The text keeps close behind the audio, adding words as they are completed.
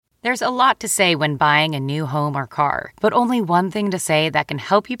There's a lot to say when buying a new home or car, but only one thing to say that can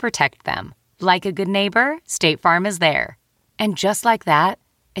help you protect them. Like a good neighbor, State Farm is there. And just like that,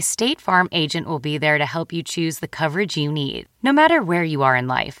 a State Farm agent will be there to help you choose the coverage you need, no matter where you are in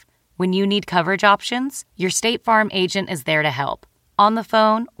life. When you need coverage options, your State Farm agent is there to help, on the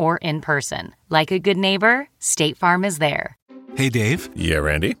phone or in person. Like a good neighbor, State Farm is there. Hey, Dave. Yeah,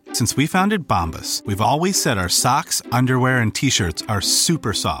 Randy. Since we founded Bombas, we've always said our socks, underwear, and T-shirts are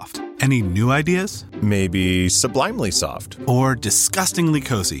super soft. Any new ideas? Maybe sublimely soft. Or disgustingly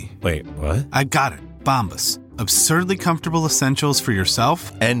cozy. Wait, what? I got it. Bombas. Absurdly comfortable essentials for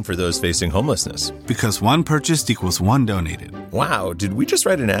yourself and for those facing homelessness. Because one purchased equals one donated. Wow, did we just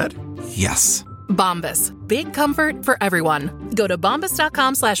write an ad? Yes. Bombas. Big comfort for everyone. Go to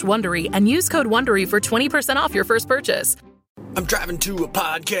bombas.com/Wondery and use code Wondery for 20% off your first purchase. I'm driving to a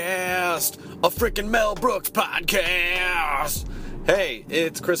podcast, a freaking Mel Brooks podcast. Hey,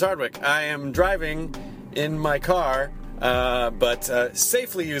 it's Chris Hardwick. I am driving in my car, but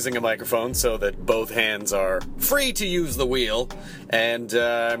safely using a microphone so that both hands are free to use the wheel. And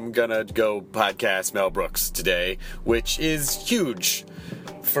I'm gonna go podcast Mel Brooks today, which is huge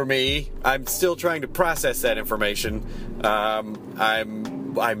for me. I'm still trying to process that information.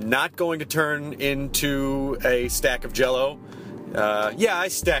 I'm not going to turn into a stack of Jell-O. Yeah, I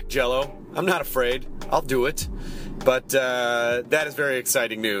stack Jell-O. I'm not afraid. I'll do it. But that is very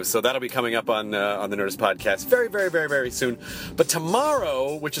exciting news. So that'll be coming up on the Nerdist podcast very, very, very, very soon. But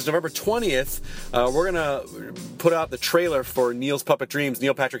tomorrow, which is November 20th, we're going to put out the trailer for Neil's Puppet Dreams,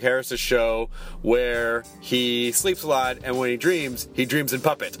 Neil Patrick Harris's show, where he sleeps a lot, and when he dreams in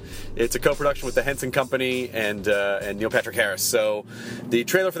puppet. It's a co-production with the Henson Company and Neil Patrick Harris. So the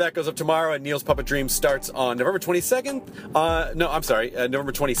trailer for that goes up tomorrow, and Neil's Puppet Dreams starts on November 22nd.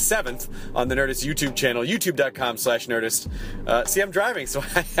 November 27th on the Nerdist YouTube channel, youtube.com/Nerdist. See, I'm driving, so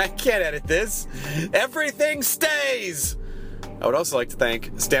I can't edit this. Everything stays. I would also like to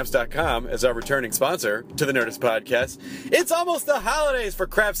thank Stamps.com as our returning sponsor to the Nerdist podcast. It's almost the holidays, for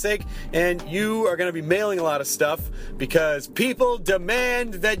crap's sake, and you are going to be mailing a lot of stuff because people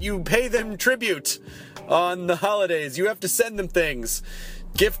demand that you pay them tribute on the holidays. You have to send them things.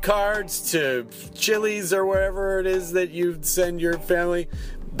 Gift cards to Chili's or wherever it is that you send your family.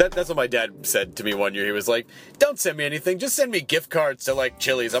 That's what my dad said to me one year. He was like, don't send me anything. Just send me gift cards to, like,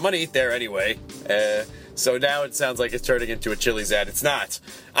 Chili's. I'm going to eat there anyway. So now it sounds like it's turning into a Chili's ad. It's not.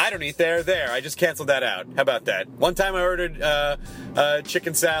 I don't eat there. I just canceled that out. How about that? One time I ordered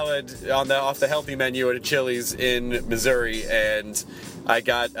chicken salad off the healthy menu at a Chili's in Missouri, and I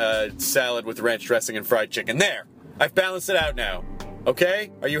got a salad with ranch dressing and fried chicken. There. I've balanced it out now. Okay?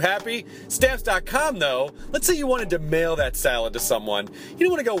 Are you happy? Stamps.com, though, let's say you wanted to mail that salad to someone. You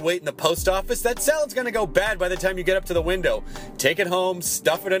don't want to go wait in the post office. That salad's going to go bad by the time you get up to the window. Take it home,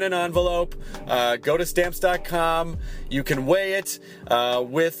 stuff it in an envelope, go to Stamps.com. You can weigh it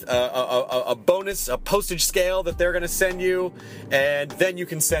with a bonus, a postage scale that they're going to send you, and then you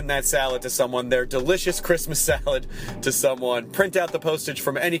can send that salad to someone, their delicious Christmas salad to someone. Print out the postage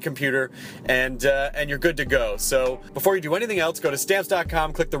from any computer, and you're good to go. So before you do anything else, go to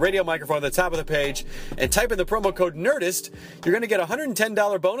Stamps.com, click the radio microphone at the top of the page, and type in the promo code NERDIST. You're going to get a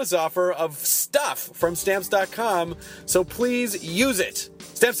 $110 bonus offer of stuff from Stamps.com, so please use it.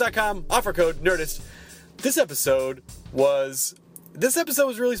 Stamps.com, offer code NERDIST. This episode was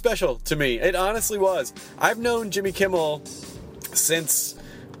really special to me. It honestly was. I've known Jimmy Kimmel since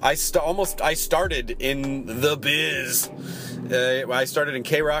I started in the biz. I started in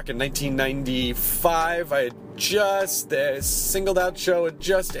KROQ in 1995. I had just, the singled out show had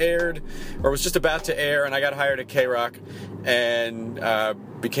just aired, or was just about to air, and I got hired at KROQ and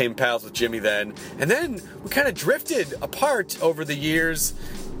became pals with Jimmy then. And then we kind of drifted apart over the years,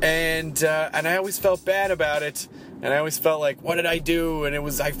 and I always felt bad about it. And I always felt like, what did I do? And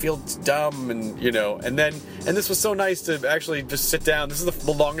I feel dumb, and this was so nice to actually just sit down. This is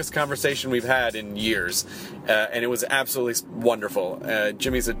the longest conversation we've had in years, and it was absolutely wonderful.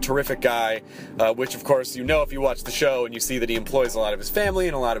 Jimmy's a terrific guy, which of course, if you watch the show and you see that he employs a lot of his family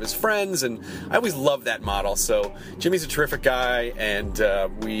and a lot of his friends, and I always love that model. So Jimmy's a terrific guy, and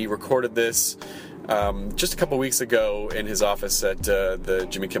we recorded this just a couple weeks ago in his office at the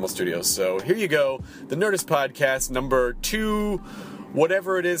Jimmy Kimmel Studios. So here you go, the Nerdist Podcast, number 2,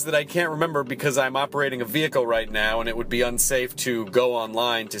 whatever it is that I can't remember because I'm operating a vehicle right now and it would be unsafe to go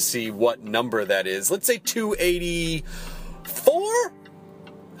online to see what number that is. Let's say 284?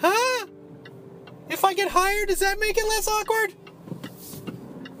 Huh? If I get hired, does that make it less awkward?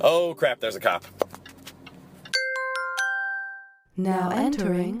 Oh crap, there's a cop. Now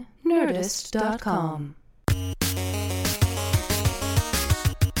entering Nerdist.com.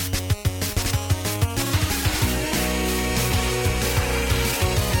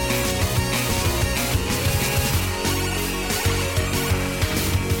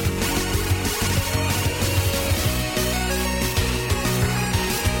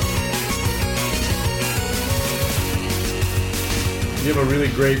 You have a really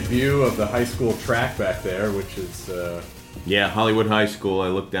great view of the high school track back there, which is... Yeah, Hollywood High School. I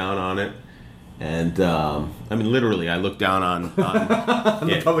look down on it. And, literally, I look down on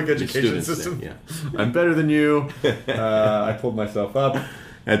the public education system. Yeah. I'm better than you. I pulled myself up.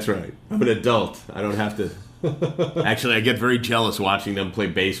 That's right. I'm an adult. I don't have to... Actually, I get very jealous watching them play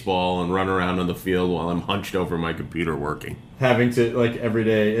baseball and run around on the field while I'm hunched over my computer working. Having to, every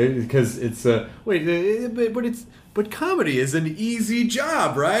day, because it's... But comedy is an easy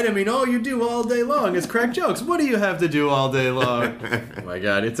job, right? I mean, all you do all day long is crack jokes. What do you have to do all day long? Oh my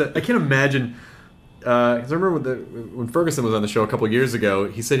God, I can't imagine... Because I remember when Ferguson was on the show a couple years ago,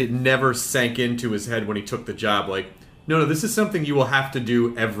 he said it never sank into his head when he took the job. No, this is something you will have to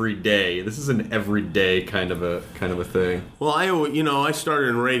do every day. This is an everyday kind of a thing. Well, I started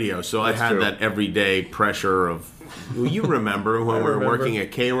in radio, so I had that everyday pressure of. Well, you remember when we were working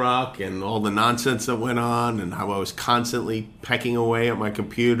at KROQ and all the nonsense that went on, and how I was constantly pecking away at my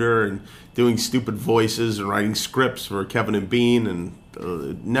computer and doing stupid voices and writing scripts for Kevin and Bean, and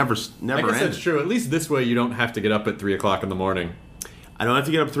never I guess ended. That's true. At least this way, you don't have to get up at 3 o'clock in the morning. I don't have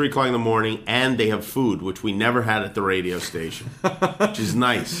to get up at 3 o'clock in the morning, and they have food, which we never had at the radio station, which is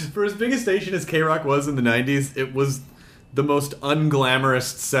nice. For as big a station as KROQ was in the 90s, it was the most unglamorous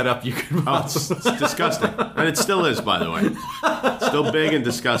setup you could possibly... It's disgusting. And it still is, by the way. Still big and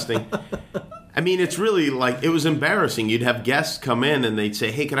disgusting. I mean, it's really it was embarrassing. You'd have guests come in and they'd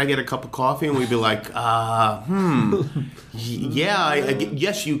say, hey, can I get a cup of coffee? And we'd be like,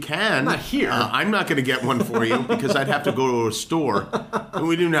 yes, you can. I'm not here. I'm not going to get one for you because I'd have to go to a store. And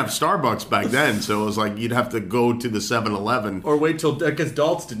we didn't have Starbucks back then, so it was you'd have to go to the 7-Eleven. Or wait till, because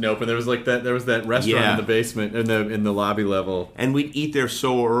Dalt's didn't open. There was that restaurant in the basement, in the lobby level. And we'd eat there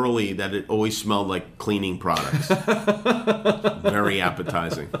so early that it always smelled like cleaning products. Very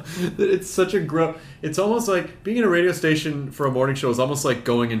appetizing. It's such a it's almost like being in a radio station for a morning show is almost like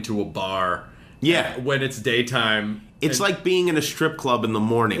going into a bar. Yeah, when it's daytime. It's like being in a strip club in the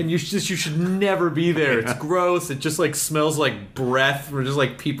morning. And you should never be there. It's gross. It just smells like breath. Or just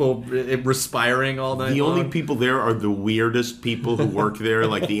like people respiring all night. The only people there are the weirdest people who work there,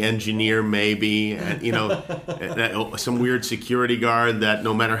 like the engineer maybe, and some weird security guard that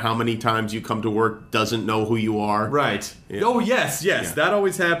no matter how many times you come to work doesn't know who you are. Right. Yeah. Oh yes, yeah. That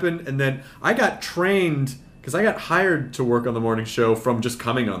always happened. And then I got trained. Because I got hired to work on the morning show from just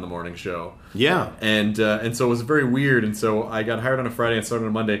coming on the morning show. Yeah. And so it was very weird. And so I got hired on a Friday and started on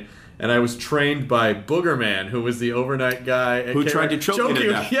a Monday. And I was trained by Booger Man, who was the overnight guy. Who tried to choke you to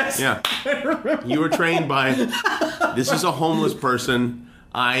death. Yes. Yeah. You were trained by, this is a homeless person.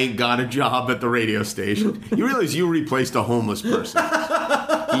 I got a job at the radio station. You realize you replaced a homeless person.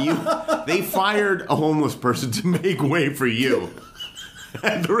 They fired a homeless person to make way for you.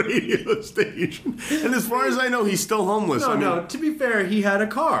 At the radio station. And as far as I know, he's still homeless. No, to be fair, he had a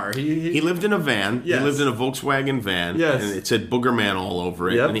car. He lived in a van. Yes. He lived in a Volkswagen van. Yes. And it said Booger Man all over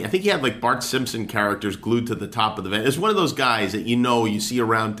it. Yep. And I think he had Bart Simpson characters glued to the top of the van. It's one of those guys that you see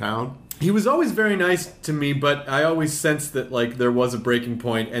around town. He was always very nice to me, but I always sensed that there was a breaking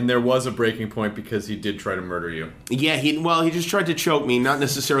point, and there was a breaking point because he did try to murder you. Yeah, he just tried to choke me, not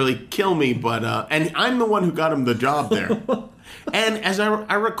necessarily kill me, but and I'm the one who got him the job there. And as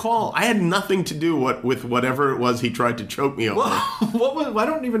I recall, I had nothing to do with whatever it was he tried to choke me over. I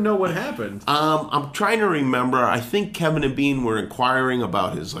don't even know what happened. I'm trying to remember. I think Kevin and Bean were inquiring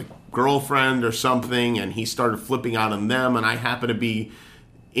about his girlfriend or something, and he started flipping out on them, and I happened to be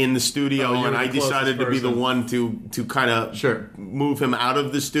in the studio, and I decided to be the one to kind of move him out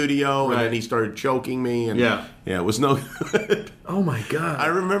of the studio, and then he started choking me, and it was no good. Oh my God. I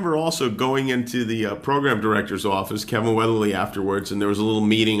remember also going into the program director's office, Kevin Weatherly, afterwards, and there was a little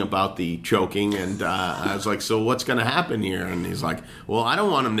meeting about the choking, and I was like, so what's going to happen here? And he's like, well, I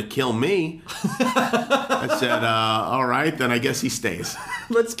don't want him to kill me. I said, all right, then I guess he stays.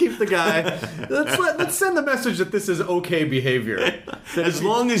 Let's keep the guy. Let's send the message that this is okay behavior. As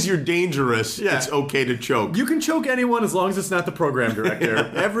long as you're dangerous, it's okay to choke. You can choke anyone as long as it's not the program director.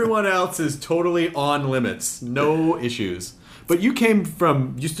 Everyone else is totally on limits. No issues. But you came to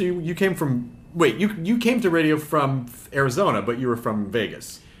radio from Arizona, but you were from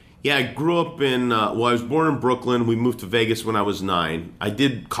Vegas. Yeah, I grew up I was born in Brooklyn. We moved to Vegas when I was 9. I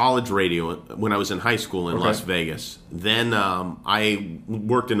did college radio when I was in high school in Las Vegas. Then I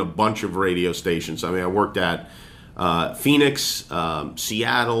worked in a bunch of radio stations. I worked at Phoenix,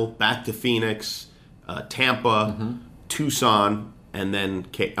 Seattle, back to Phoenix, Tampa, Tucson, and then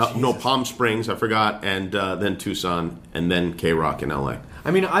Palm Springs, I forgot, and then Tucson, and then KROQ in LA.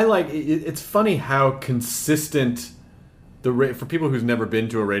 It's funny how consistent for people who's never been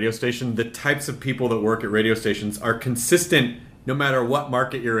to a radio station, the types of people that work at radio stations are consistent no matter what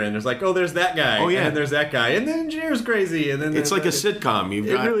market you're in. There's like, oh, there's that guy. Oh, yeah. And then there's that guy. And the engineer's crazy. And then it's like a sitcom.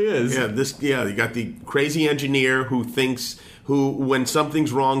 It really is. You got the crazy engineer who, when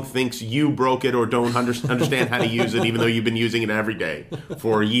something's wrong, thinks you broke it or don't understand how to use it, even though you've been using it every day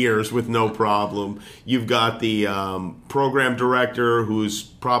for years with no problem. You've got the program director who's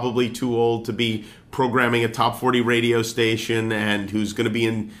probably too old to be programming a top 40 radio station and who's going to be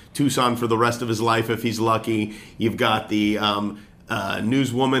in Tucson for the rest of his life if he's lucky. You've got the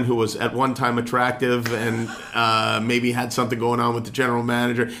newswoman who was at one time attractive and maybe had something going on with the general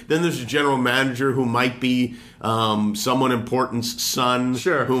manager. Then there's a general manager who might be someone important's son,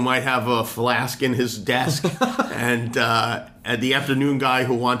 who might have a flask in his desk, and the afternoon guy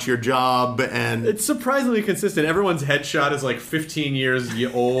who wants your job. And it's surprisingly consistent. Everyone's headshot is like 15 years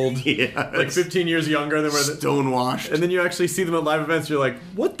old, like 15 years younger than stonewashed. And then you actually see them at live events. You're like,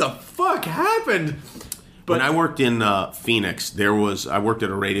 what the fuck happened? But when I worked in Phoenix, I worked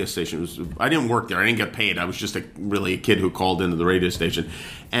at a radio station. I didn't work there. I didn't get paid. I was just really a kid who called into the radio station.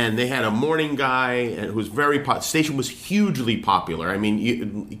 And they had a morning guy who was the station was hugely popular. I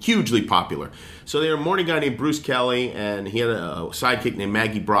mean, hugely popular. So they had a morning guy named Bruce Kelly, and he had a sidekick named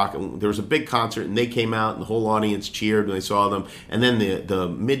Maggie Brock. And there was a big concert, and they came out, and the whole audience cheered when they saw them. And then the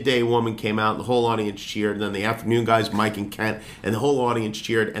midday woman came out, and the whole audience cheered. And then the afternoon guys, Mike and Kent, and the whole audience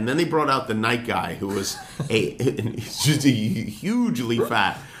cheered. And then they brought out the night guy, who was he's just hugely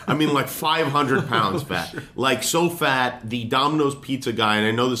fat. I mean, like 500 pounds fat. Like, so fat, the Domino's Pizza guy, and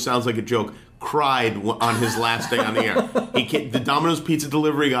I know this sounds like a joke, cried on his last day on the air. The Domino's Pizza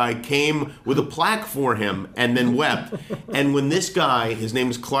delivery guy came with a plaque for him and then wept. And when this guy, his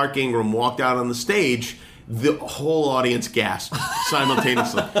name is Clark Ingram, walked out on the stage, the whole audience gasped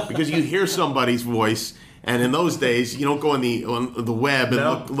simultaneously. Because you hear somebody's voice, and in those days, you don't go on the web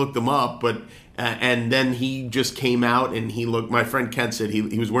and look them up, but... and then he just came out and he looked, my friend Kent said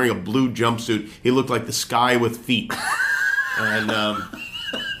he was wearing a blue jumpsuit. He looked like the sky with feet. And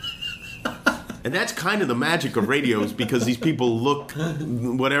that's kind of the magic of radio, is because these people look,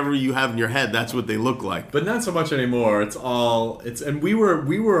 whatever you have in your head, that's what they look like. But not so much anymore. And we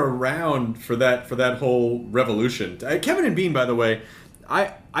were around for that whole revolution. Kevin and Bean, by the way,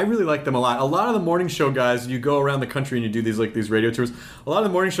 I really like them a lot. A lot of the morning show guys, you go around the country and you do these radio tours. A lot of the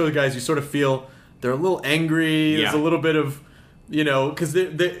morning show guys, you sort of feel they're a little angry. There's a little bit of, because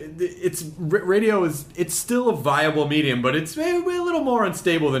radio it's still a viable medium, but it's a little more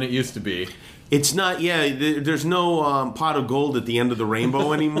unstable than it used to be. It's not, there's no pot of gold at the end of the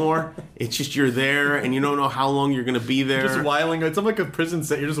rainbow anymore. It's just you're there, and you don't know how long you're going to be there. Just whiling, it's like a prison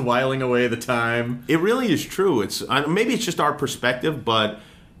set. You're just whiling away the time. It really is true. Maybe it's just our perspective, but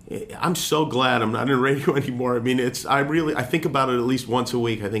I'm so glad I'm not in radio anymore. I mean, I think about it at least once a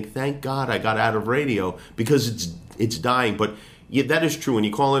week. I think, thank God I got out of radio, because it's dying. But that is true. When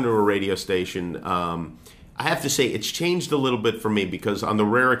you call into a radio station, I have to say it's changed a little bit for me, because on the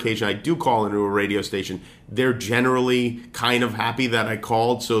rare occasion I do call into a radio station, they're generally kind of happy that I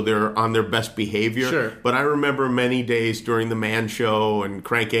called, so they're on their best behavior. Sure. But I remember many days during the Man Show and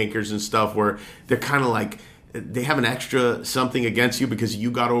Crank Anchors and stuff where they're kind of like, they have an extra something against you because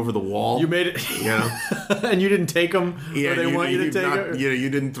you got over the wall. You made it, and you didn't take them. Yeah, they want you to take them. You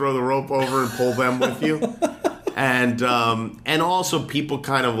didn't throw the rope over and pull them with you. And also people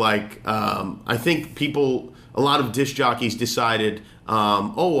kind of like, I think a lot of disc jockeys decided,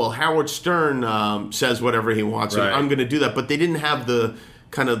 Howard Stern says whatever he wants, right, and I'm going to do that. But they didn't have the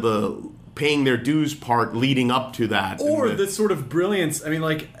kind of the paying their dues part leading up to that. Or the sort of brilliance. I mean,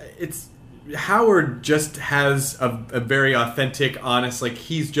 like, Howard just has a very authentic, honest, like,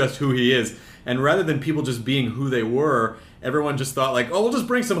 he's just who he is. And rather than people just being who they were, everyone just thought, like, we'll just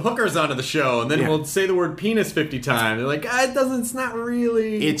bring some hookers onto the show, and then we'll say the word penis 50 times. They're like, it's not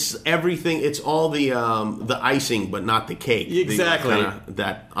really. It's everything. It's all the icing, but not the cake. Exactly.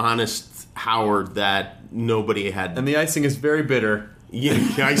 That honest Howard that nobody had. And the icing is very bitter. Yeah,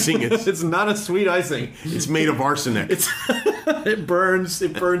 the icing is. It's not a sweet icing. It's made of arsenic. It burns.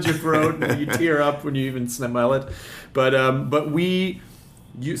 It burns your throat. And you tear up when you even smell it. But you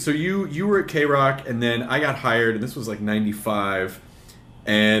were at KROQ, and then I got hired, and this was like 95.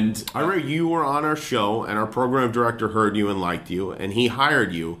 And I remember you were on our show, and our program director heard you and liked you, and he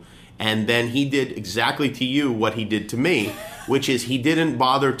hired you. And then he did exactly to you what he did to me, which is he didn't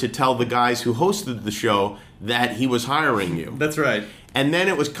bother to tell the guys who hosted the show that he was hiring you. That's right. And then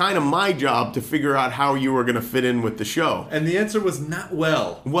it was kind of my job to figure out how you were going to fit in with the show. And the answer was not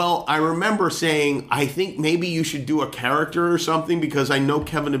well. Well, I remember saying, I think maybe you should do a character or something because I know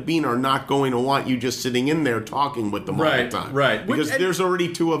Kevin and Bean are not going to want you just sitting in there talking with them all the time. Right. Because there's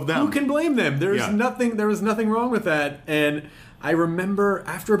already two of them. Who can blame them? There was nothing wrong with that. And I remember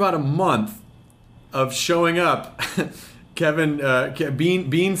after about a month of showing up,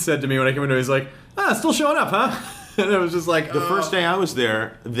 Bean said to me when I came in, he's like, still showing up, huh? And it was just like... The first day I was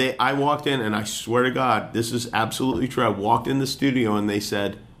there, I walked in, and I swear to God, this is absolutely true. I walked in the studio, and they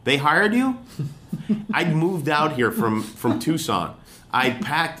said, they hired you? I'd moved out here from Tucson. I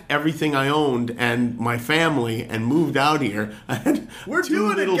packed everything I owned and my family and moved out here. I had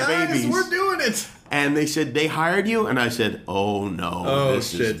two little babies. We're doing it! And they said, they hired you? And I said, oh, no.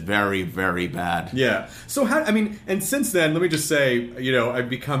 This is very, very bad. Yeah. So, and since then, let me just say, I've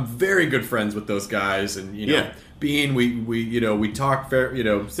become very good friends with those guys. And, Bean, we talk very,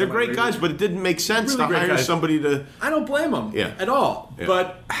 they're great guys, but it didn't make sense to hire somebody to... I don't blame them at all. Yeah.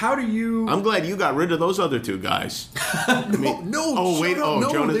 But how do you... I'm glad you got rid of those other two guys. No,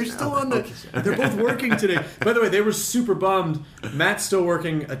 they're still on the... They're both working today. By the way, they were super bummed. Matt's still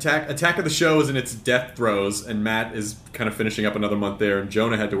working Attack of the Show is in its death throes, and Matt is kind of finishing up another month there, and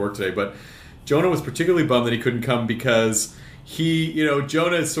Jonah had to work today. But Jonah was particularly bummed that he couldn't come because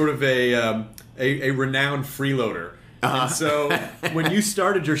Jonah is sort of a renowned freeloader. And so when you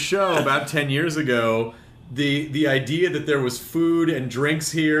started your show about 10 years ago, the idea that there was food and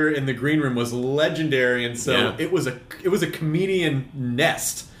drinks here in the green room was legendary, and so it was a comedian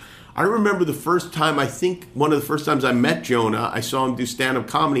nest. I remember the first time, I think one of the first times I met Jonah, I saw him do stand-up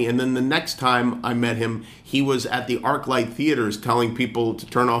comedy, and then the next time I met him, he was at the ArcLight Theaters telling people to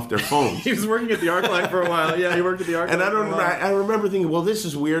turn off their phones. He was working at the ArcLight for a while. Yeah, he worked at the ArcLight and I remember thinking, well, this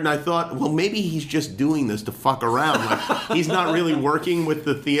is weird, and I thought, well, maybe he's just doing this to fuck around. Like, he's not really working with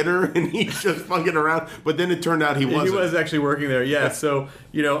the theater, and he's just fucking around. But then it turned out he wasn't. He was actually working there, yeah. So,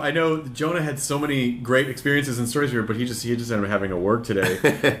 I know Jonah had so many great experiences and stories here, but he just ended up having to work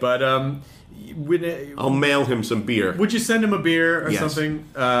today. But I'll mail him some beer. Would you send him a beer or something?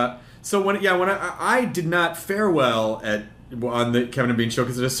 So when I did not fare well on the Kevin and Bean show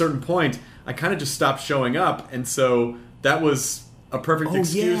because at a certain point I kind of just stopped showing up, and so that was a perfect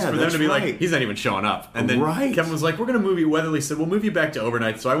excuse for them to be like, he's not even showing up. And then Kevin was like, we're going to move you. Weatherly said, we'll move you back to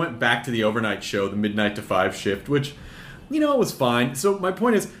overnight. So I went back to the overnight show, the midnight to 5 shift, which it was fine. So my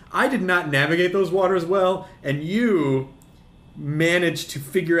point is, I did not navigate those waters well, and you managed to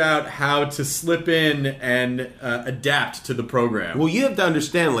figure out how to slip in and adapt to the program. Well, you have to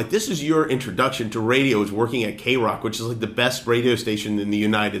understand, this is your introduction to radio, is working at KROQ, which is the best radio station in the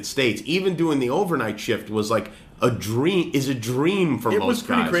United States. Even doing the overnight shift was a dream for most guys. It was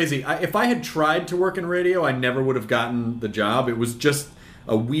pretty crazy. If I had tried to work in radio, I never would have gotten the job. It was just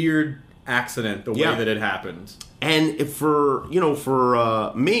a weird accident the way that it happened. And for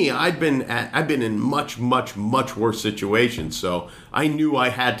me, I've been in much, much, much worse situations. So I knew I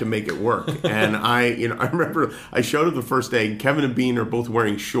had to make it work. And I remember I showed up the first day. Kevin and Bean are both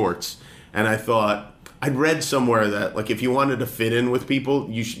wearing shorts, and I thought I'd read somewhere that if you wanted to fit in with people,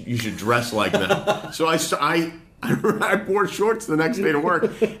 you should dress like them. So I wore shorts the next day to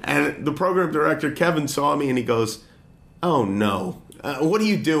work, and the program director Kevin saw me and he goes, "Oh no. What are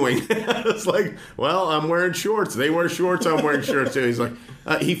you doing?" I was like, well, I'm wearing shorts. They wear shorts, I'm wearing shorts too. He's like,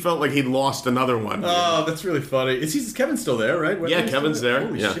 he felt like he'd lost another one. Oh, that's really funny. Is Kevin still there, right? Yeah, Kevin's there.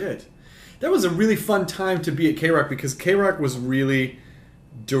 Holy shit. That was a really fun time to be at KROQ because KROQ was really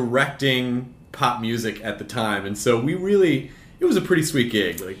directing pop music at the time. And so it was a pretty sweet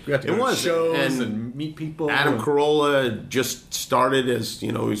gig. We got to go to shows and meet people. Adam Carolla just started as,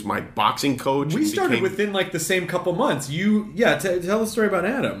 he was my boxing coach. We started within the same couple months. Tell the story about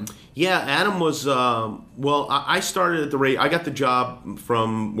Adam. Yeah, Adam was, I started at the radio. I got the job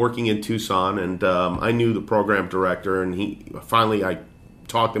from working in Tucson, and I knew the program director, and I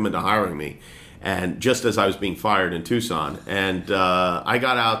talked him into hiring me. And just as I was being fired in Tucson. And I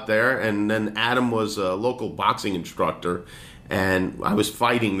got out there, and then Adam was a local boxing instructor. And I was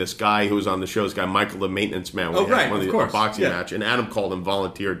fighting this guy who was on the show, this guy Michael, the maintenance man. We had one of the boxing match, and Adam called and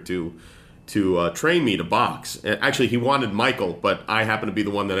volunteered to train me to box. And actually, he wanted Michael, but I happened to be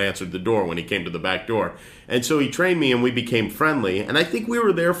the one that answered the door when he came to the back door. And so he trained me, and we became friendly. And I think we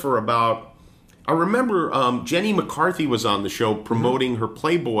were there for about. I remember Jenny McCarthy was on the show promoting her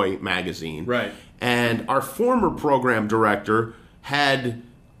Playboy magazine. Right. And our former program director had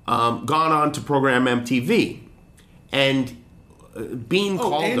gone on to program MTV, and. Bean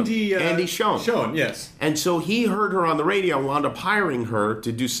called him. Andy Schoen. Schoen, yes. And so he heard her on the radio and wound up hiring her to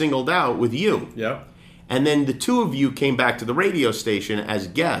do Singled Out with you. Yep. And then the two of you came back to the radio station as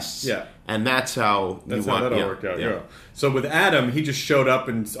guests. Yeah. And that's how that all worked out. Yeah. So with Adam, he just showed up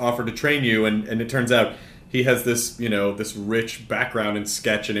and offered to train you, and it turns out he has this, this rich background in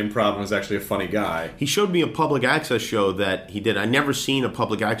sketch and improv, and was actually a funny guy. He showed me a public access show that he did. I never seen a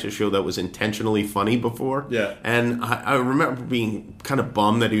public access show that was intentionally funny before. Yeah. And I remember being kind of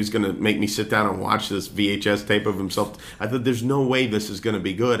bummed that he was going to make me sit down and watch this VHS tape of himself. I thought, there's no way this is going to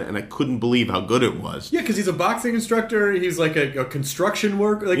be good, and I couldn't believe how good it was. Yeah, because he's a boxing instructor. He's like a construction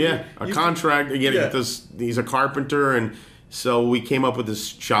worker. Like, a contract. He's a carpenter, and so we came up with this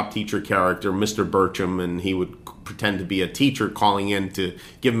shop teacher character, Mr. Burcham, and he would pretend to be a teacher calling in to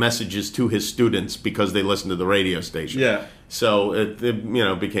give messages to his students because they listened to the radio station. Yeah. So it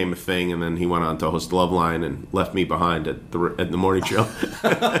became a thing, and then he went on to host Loveline and left me behind at the morning show.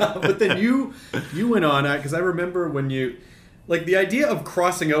 But then you went on, because I remember when you, like, the idea of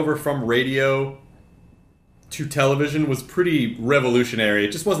crossing over from radio to television was pretty revolutionary.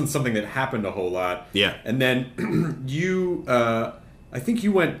 It just wasn't something that happened a whole lot. Yeah. And then you, I think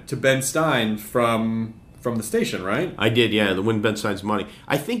you went to Ben Stein from the station, right? I did, yeah, the Win Ben Stein's Money.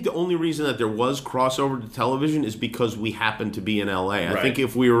 I think the only reason that there was crossover to television is because we happened to be in L.A. I think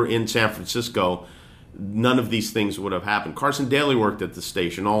if we were in San Francisco, none of these things would have happened. Carson Daly worked at the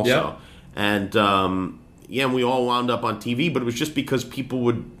station also. Yep. And, we all wound up on TV, but it was just because people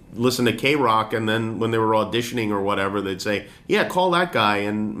would listen to KROQ, and then when they were auditioning or whatever, they'd say, yeah, call that guy,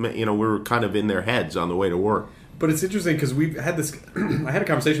 and we were kind of in their heads on the way to work. But it's interesting because we've had this. I had a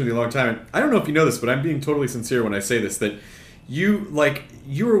conversation with you a long time. And I don't know if you know this, but I'm being totally sincere when I say this. That you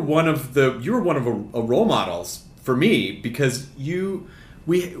were one of a role models for me, because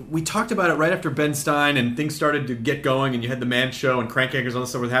we talked about it right after Ben Stein and things started to get going, and you had the Man Show and Crank Anchors, all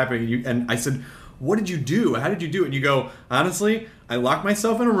this stuff was happening. And I said, what did you do? How did you do it? And you go, honestly, I locked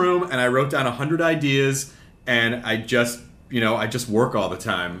myself in a room and I wrote down 100 ideas, and I just work all the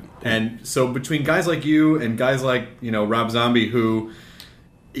time. And so between guys like you and guys like, Rob Zombie, who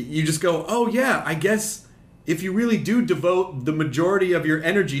you just go, oh yeah, I guess if you really do devote the majority of your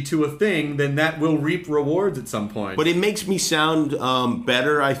energy to a thing, then that will reap rewards at some point. But it makes me sound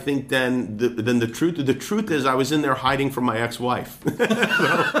better, I think, than the truth. The truth is I was in there hiding from my ex-wife.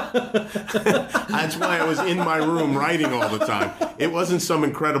 That's why I was in my room writing all the time. It wasn't some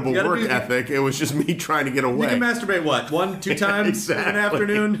incredible work ethic. It was just me trying to get away. You can masturbate, 1-2 times exactly. in an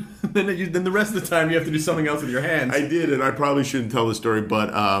afternoon? then the rest of the time you have to do something else with your hands. I did, and I probably shouldn't tell the story,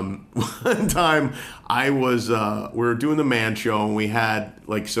 but one time I was, we were doing the Man Show, and we had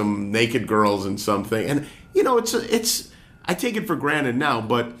like some naked girls and something, and it's I take it for granted now,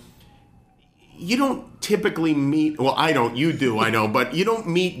 but you don't typically meet. Well, I don't. You do, I know, but you don't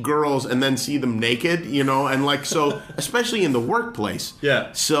meet girls and then see them naked, and so especially in the workplace.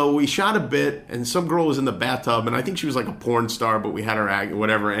 Yeah. So we shot a bit, and some girl was in the bathtub, and I think she was like a porn star, but we had her act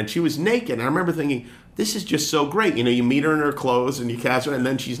whatever, and she was naked. And I remember thinking, this is just so great. You meet her in her clothes and you catch her, and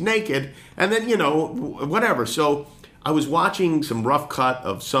then she's naked, and then, whatever. So I was watching some rough cut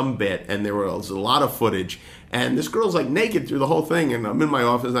of some bit, and there was a lot of footage, and this girl's like naked through the whole thing, and I'm in my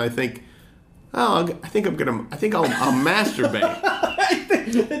office, and I think, I'll masturbate.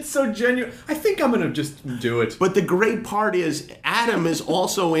 It's so genuine. I think I'm going to just do it. But the great part is Adam is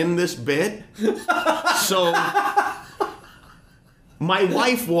also in this bit. So my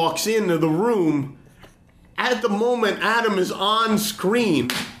wife walks into the room. At the moment, Adam is on screen,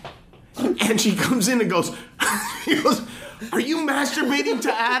 and she comes in and goes, are you masturbating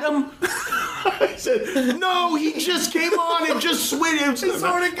to Adam? I said, no, he just came on and just switched. I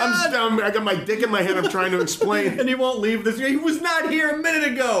swear to God. I got my dick in my head. I'm trying to explain. And he won't leave this. He was not here a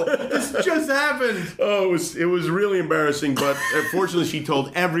minute ago. This just happened. Oh, it was really embarrassing, but fortunately she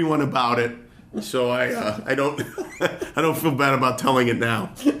told everyone about it. So I don't feel bad about telling it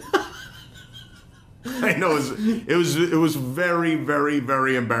now. I know it was very, very,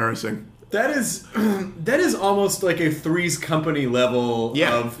 very embarrassing. That is almost like a Three's Company level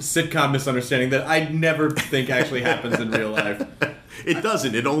of sitcom misunderstanding that I never think actually happens in real life. It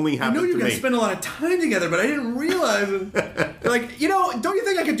doesn't. It only happens to me. I know you guys spend a lot of time together, but I didn't realize it. Like, don't you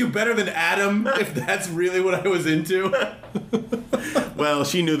think I could do better than Adam if that's really what I was into? Well,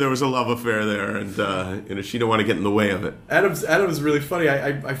 she knew there was a love affair there, and she didn't want to get in the way of it. Adam's really funny.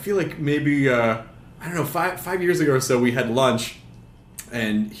 I feel like maybe I don't know, 5 years ago or so we had lunch.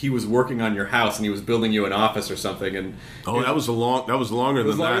 And he was working on your house, and he was building you an office or something. And that was longer than that. It was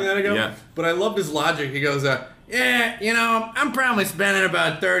longer than that ago? Yeah. But I loved his logic. He goes, yeah, I'm probably spending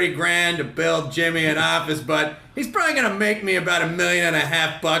about 30 grand to build Jimmy an office, but he's probably going to make me about $1.5 million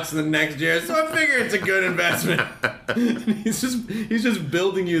in the next year, so I figure it's a good investment. he's just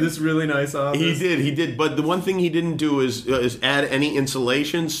building you this really nice office. He did. But the one thing he didn't do is add any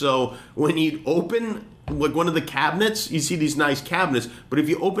insulation, so when you open like one of the cabinets, you see these nice cabinets, but if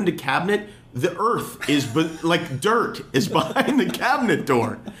you opened a cabinet, the earth is, like dirt is behind the cabinet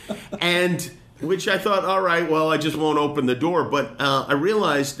door. And... which I thought, all right, well, I just won't open the door. But I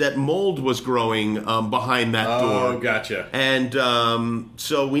realized that mold was growing behind that door. Oh, gotcha. And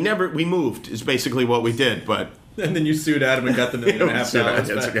so we moved, is basically what we did. But and then you sued Adam and got the $1.5 million back.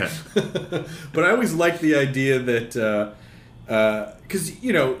 Okay. But I always liked the idea that, because,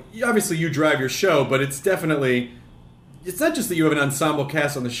 obviously you drive your show, but it's definitely... It's not just that you have an ensemble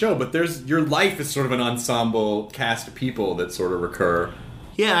cast on the show, but your life is sort of an ensemble cast of people that sort of recur.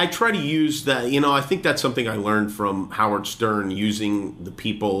 Yeah, I try to use that. I think that's something I learned from Howard Stern, using the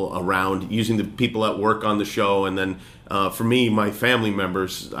people around, using the people that work on the show. And then for me, my family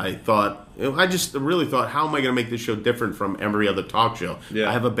members, I just really thought, how am I going to make this show different from every other talk show? Yeah.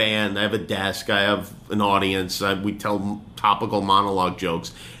 I have a band, I have a desk, I have an audience, we tell topical monologue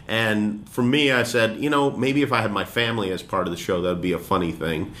jokes. And for me, I said, maybe if I had my family as part of the show, that would be a funny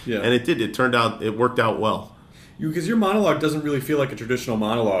thing. Yeah. And it did. It worked out well. Because your monologue doesn't really feel like a traditional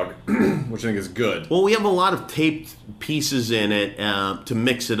monologue, which I think is good. Well, we have a lot of taped pieces in it to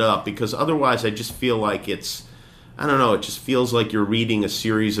mix it up, because otherwise I just feel like it just feels like you're reading a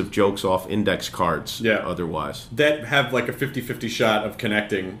series of jokes off index cards. Yeah. Otherwise. That have like a 50-50 shot of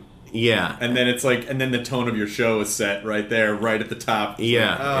connecting. Yeah. And then it's like, and then the tone of your show is set right there, right at the top. It's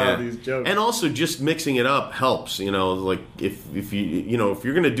yeah. These jokes. And also just mixing it up helps, like if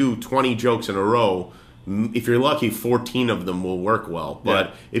you're going to do 20 jokes in a row, if you're lucky, 14 of them will work well.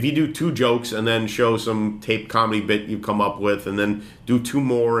 But if you do 2 jokes and then show some taped comedy bit you come up with, and then do 2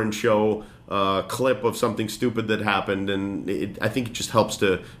 more and show a clip of something stupid that happened, and I think it just helps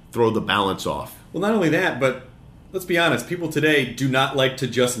to throw the balance off. Well, not only that, but let's be honest, people today do not like to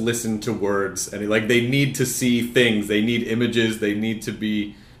just listen to words. And they need to see things. They need images. They need to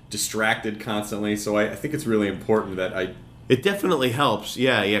be distracted constantly. So I think it's really important that It definitely helps,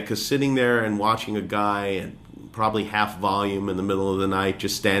 yeah, because sitting there and watching a guy at probably half volume in the middle of the night,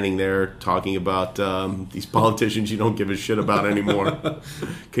 just standing there talking about these politicians you don't give a shit about anymore,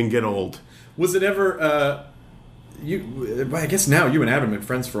 can get old. Was it ever, I guess now you and Adam have been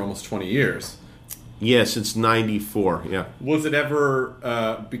friends for almost 20 years. Yeah, since 94, yeah. Was it ever,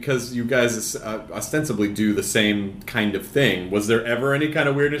 because you guys ostensibly do the same kind of thing, was there ever any kind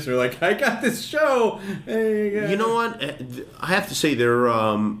of weirdness where you're like, I got this show? Hey, you know what? I have to say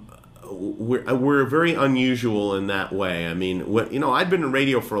we're very unusual in that way. I mean, I'd been in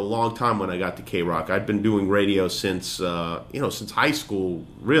radio for a long time when I got to KROQ. I'd been doing radio since high school,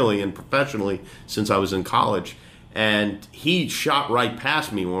 really, and professionally since I was in college. And he shot right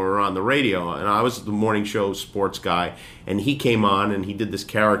past me when we were on the radio, and I was the morning show sports guy, and he came on and he did this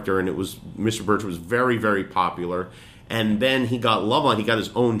character, and Mr. Birch was very, very popular. And then he got Loveline, he got his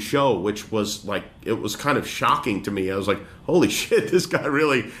own show, which was it was kind of shocking to me. I was like, holy shit, this guy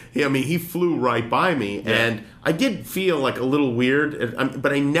really, he flew right by me. Yeah. And I did feel like a little weird,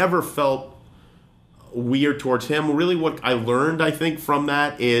 but I never felt weird towards him. Really what I learned, I think, from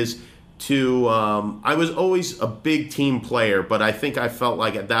that is I was always a big team player, but I think I felt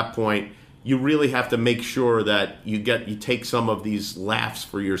like at that point you really have to make sure that you take some of these laughs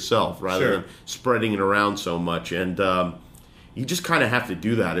for yourself rather than spreading it around so much. And you just kind of have to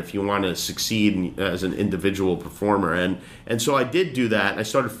do that if you want to succeed as an individual performer. And so I did do that. I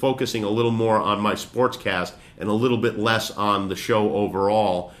started focusing a little more on my sportscast and a little bit less on the show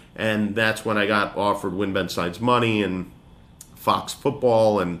overall. And that's when I got offered Win Ben Sign's Money and Fox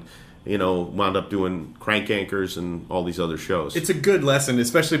Football and wound up doing Crank Anchors and all these other shows. It's a good lesson,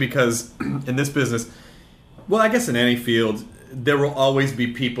 especially because in this business, well, I guess in any field, there will always be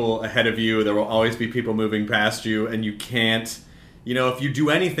people ahead of you. There will always be people moving past you, and you can't, if you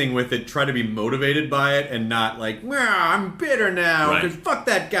do anything with it, try to be motivated by it and not like, I'm bitter now because fuck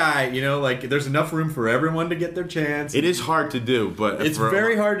that guy. There's enough room for everyone to get their chance. It is hard to do, but it's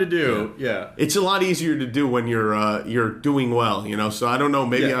very hard to do. Yeah, it's a lot easier to do when you're doing well. So I don't know.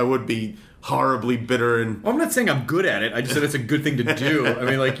 Maybe I would be horribly bitter and. Well, I'm not saying I'm good at it. I just said it's a good thing to do.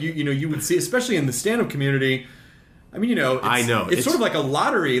 I mean, you would see, especially in the stand-up community. I mean, I know. It's sort of like a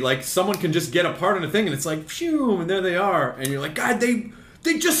lottery. Like, someone can just get a part in a thing, and it's like, phew, and there they are. And you're like, God, they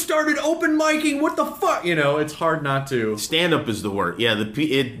they just started open micing. What the fuck? You know, it's hard not to. Stand up is the word. Yeah,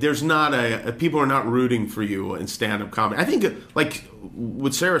 there's not people are not rooting for you in stand up comedy. I think like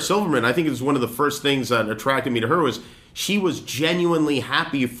with Sarah Silverman, I think it was one of the first things that attracted me to her was she was genuinely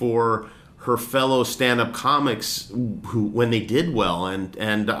happy for her fellow stand up comics who when they did well,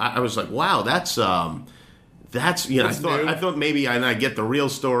 and I was like, wow, that's you know, I thought maybe I get the real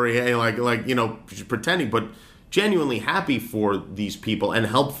story, hey, like you know, pretending, but genuinely happy for these people and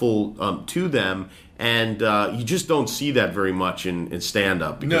helpful to them, and you just don't see that very much in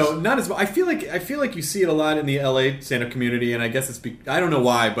stand-up. No, not as well. I feel like you see it a lot in the LA stand-up community, and I guess it's I don't know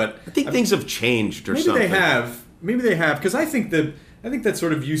why, but I think things have changed or maybe something. Maybe they have, because I think that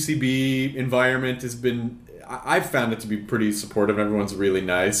sort of UCB environment has been. I've found it to be pretty supportive. Everyone's really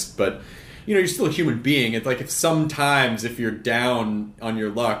nice, but. You know, you're still a human being. It's like if you're down on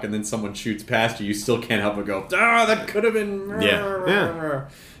your luck and then someone shoots past you, you still can't help but go, that could have been... Yeah.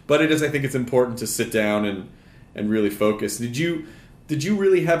 But I think it's important to sit down and really focus. Did you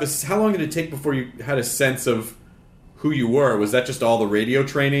really have how long did it take before you had a sense of who you were? Was that just all the radio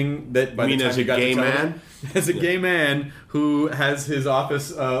training that by the time you got to television? As a gay man who has his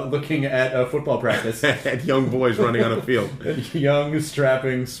office looking at a football practice. At young boys running on a field. Young,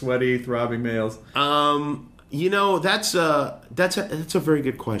 strapping, sweaty, throbbing males. You know, that's a very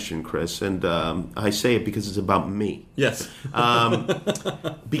good question, Chris, and I say it because it's about me. Yes.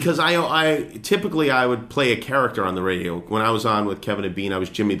 Because I typically I would play a character on the radio. When I was on with Kevin and Bean, I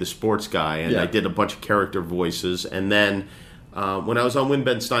was Jimmy the sports guy, and I did a bunch of character voices. And then when I was on Win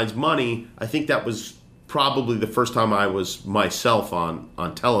Ben Stein's Money, I think that was probably the first time I was myself on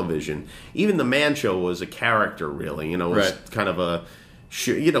television. Even the Man Show was a character, really. You know, it was kind of a...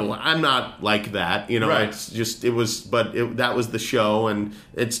 You know, I'm not like that. You know, it's just that was the show, and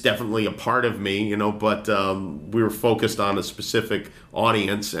it's definitely a part of me. You know, but we were focused on a specific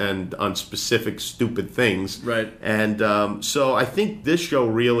audience and on specific stupid things. Right. And so I think this show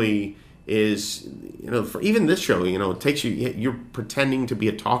really is, you know, for even this show, you know, it takes you're pretending to be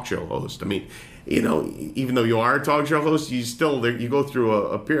a talk show host. I mean, you know, even though you are a talk show host, you go through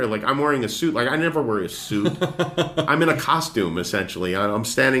a period. Like, I'm wearing a suit. Like, I never wear a suit. I'm in a costume, essentially. I'm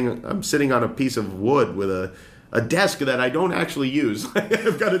sitting on a piece of wood with a desk that I don't actually use.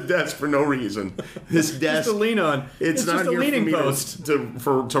 I've got a desk for no reason. This desk just to lean on. It's not just a here leaning for me post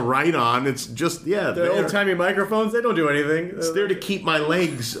to write on. It's just the old timey microphones. They don't do anything. It's there to keep my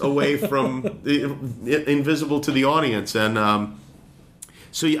legs away from invisible to the audience. And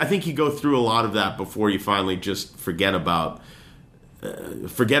so I think you go through a lot of that before you finally just forget about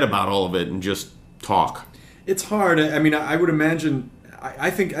all of it and just talk. It's hard. I mean, I would imagine.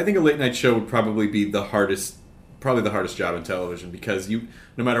 I think a late night show would probably be the hardest job in television, because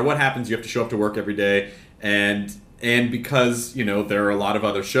no matter what happens, you have to show up to work every day, and because, you know, there are a lot of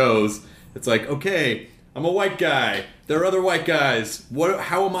other shows. It's like, okay, I'm a white guy. There are other white guys.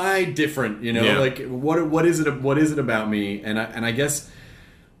 How am I different? You know, like what is it about me? And I guess.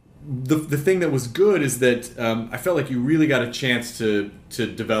 The thing that was good is that I felt like you really got a chance to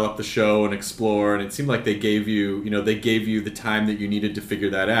develop the show and explore, and it seemed like they gave you the time that you needed to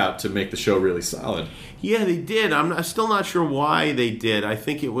figure that out to make the show really solid. Yeah, they did. I'm still not sure why they did. I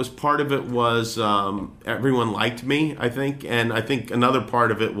think it was part of it was everyone liked me, I think, and I think another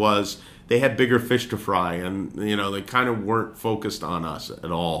part of it was they had bigger fish to fry, and, you know, they kind of weren't focused on us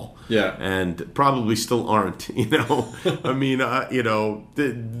at all. Yeah. And probably still aren't, you know. I mean, you know,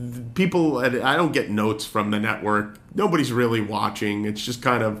 the people, I don't get notes from the network. Nobody's really watching. It's just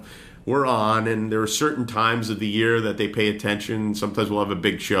kind of, we're on, and there are certain times of the year that they pay attention. Sometimes we'll have a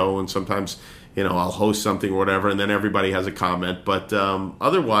big show, and sometimes, you know, I'll host something or whatever, and then everybody has a comment. But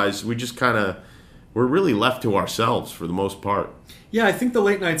otherwise, we're really left to ourselves for the most part. Yeah, I think the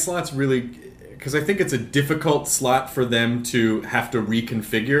late night slot's really, because I think it's a difficult slot for them to have to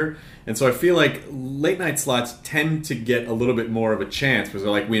reconfigure. And so I feel like late night slots tend to get a little bit more of a chance, because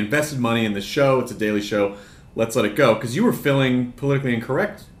they're like, we invested money in the show, it's a daily show, let's let it go. Because you were filling Politically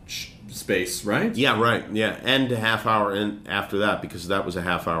Incorrect space, right? Yeah, right. Yeah, and a half hour in after that, because that was a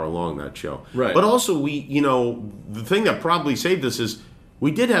half hour long, that show. Right. But also, the thing that probably saved us is we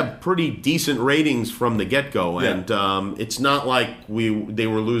did have pretty decent ratings from the get-go, and it's not like they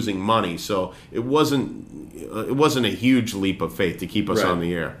were losing money, so it wasn't a huge leap of faith to keep us on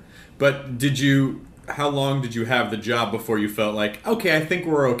the air. But how long did you have the job before you felt like, okay, I think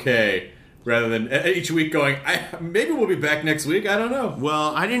we're okay, rather than each week going, maybe we'll be back next week, I don't know?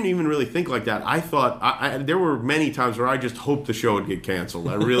 Well, I didn't even really think like that. I thought, there were many times where I just hoped the show would get canceled.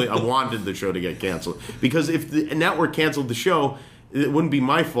 I wanted the show to get canceled, because if the network canceled the show, it wouldn't be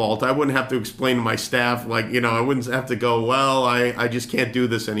my fault. I wouldn't have to explain to my staff, like, I wouldn't have to go, well, I just can't do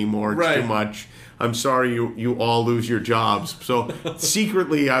this anymore. It's too much. I'm sorry you all lose your jobs. So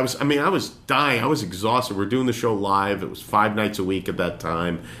secretly, I was dying. I was exhausted. We're doing the show live. It was 5 nights a week at that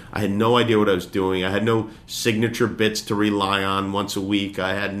time. I had no idea what I was doing. I had no signature bits to rely on once a week.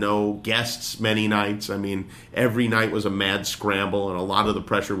 I had no guests many nights. Every night was a mad scramble, and a lot of the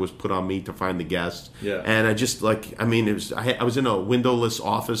pressure was put on me to find the guests. Yeah. And I just, I was in a windowless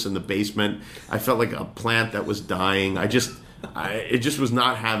office in the basement. I felt like a plant that was dying. It just was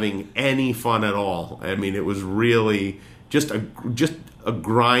not having any fun at all. It was really just a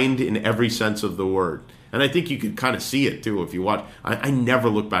grind in every sense of the word. And I think you could kind of see it, too, if you watch. I never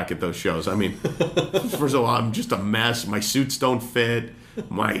look back at those shows. First of all, I'm just a mess. My suits don't fit.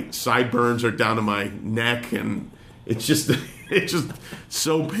 My sideburns are down to my neck. And it's just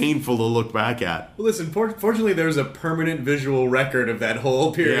so painful to look back at. Well, listen, fortunately, there's a permanent visual record of that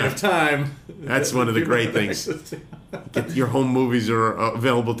whole period of time. That's one of the great things. Your home movies are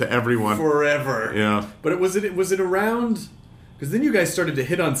available to everyone forever. Yeah, but was it around? Because then you guys started to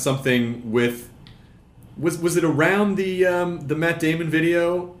hit on something with. Was it around the Matt Damon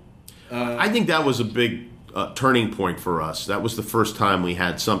video? I think that was a big turning point for us. That was the first time we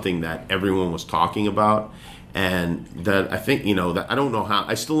had something that everyone was talking about. And that I think, that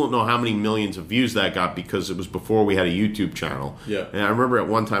I still don't know how many millions of views that got because it was before we had a YouTube channel. Yeah. And I remember at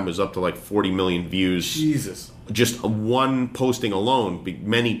one time it was up to like 40 million views. Jesus. Just one posting alone.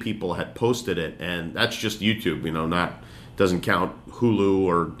 Many people had posted it, and that's just YouTube, doesn't count Hulu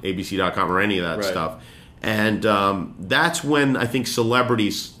or ABC.com or any of that stuff. And that's when I think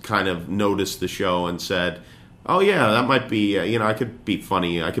celebrities kind of noticed the show and said, oh, yeah, that might be, I could be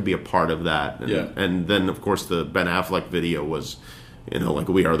funny. I could be a part of that. And then, of course, the Ben Affleck video was, like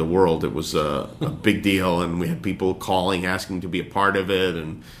We Are the World. It was a big deal, and we had people calling, asking to be a part of it,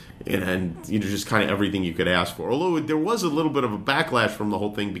 and just kind of everything you could ask for. Although there was a little bit of a backlash from the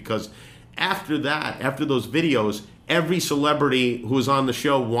whole thing because after those videos, every celebrity who was on the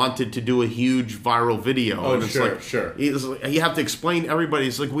show wanted to do a huge viral video. Oh, and it's sure. You have to explain to everybody.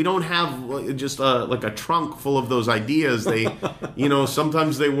 It's like we don't have just like a trunk full of those ideas. They,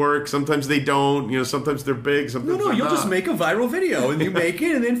 sometimes they work, sometimes they don't. Sometimes they're big, sometimes they're you'll not. just make a viral video and you make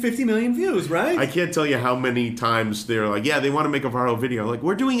it, and then 50 million views, right? I can't tell you how many times they're like, yeah, they want to make a viral video. Like,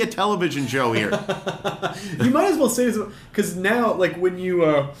 we're doing a television show here. You might as well say this because now, like when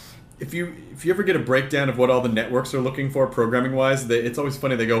you. If you ever get a breakdown of what all the networks are looking for programming-wise, it's always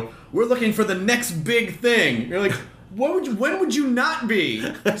funny. They go, we're looking for the next big thing. You're like, when would you not be?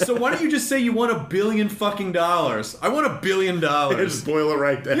 So why don't you just say you want $1 billion fucking dollars? I want $1 billion. Just boil it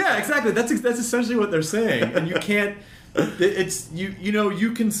right there. Yeah, exactly. That's essentially what they're saying. And you can't... It's...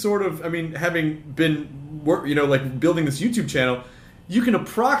 You can sort of... having been... like building this YouTube channel... You can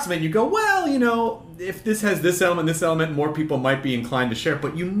approximate. You go, well, if this has this element, more people might be inclined to share.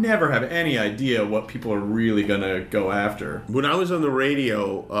 But you never have any idea what people are really going to go after. When I was on the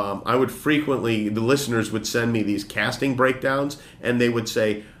radio, I would frequently, the listeners would send me these casting breakdowns, and they would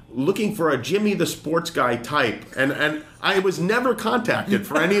say, looking for a Jimmy the Sports Guy type. And I was never contacted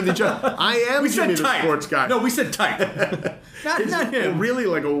for any of the jobs. I am Jimmy the Sports Guy. No, we said type. not him. Really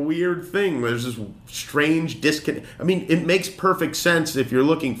like a weird thing. There's this strange disconnect. It makes perfect sense if you're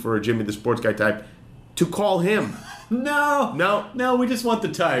looking for a Jimmy the Sports Guy type to call him. No, we just want the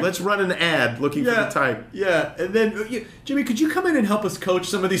type. Let's run an ad looking for the type. Yeah, and then, Jimmy, could you come in and help us coach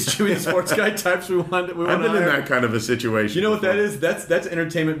some of these Jimmy the Sports Guy types we want I've been in that kind of a situation. You know what that is? That's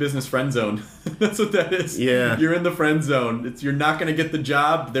entertainment business friend zone. That's what that is. Yeah. You're in the friend zone. You're not going to get the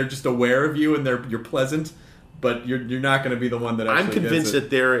job. They're just aware of you, and you're pleasant, but you're not going to be the one that actually I'm convinced that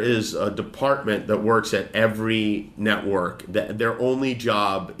there is a department that works at every network that their only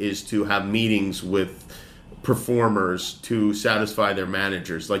job is to have meetings with performers to satisfy their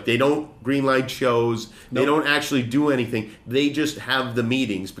managers. Like, they don't greenlight shows. They don't actually do anything. They just have the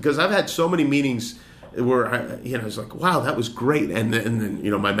meetings. Because I've had so many meetings where I was like, wow, that was great. And then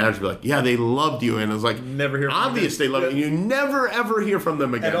my manager would be like, yeah, they loved you. And I was like, never hear from obvious they love you. You never ever hear from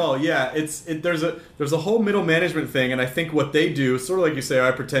them again. At all, yeah. There's a whole middle management thing, and I think what they do, sort of like you say, I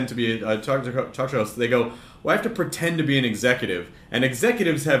pretend to be a talk show host. They go, well, I have to pretend to be an executive, and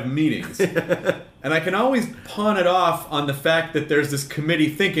executives have meetings. And I can always pawn it off on the fact that there's this committee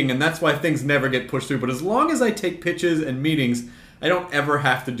thinking, and that's why things never get pushed through. But as long as I take pitches and meetings, I don't ever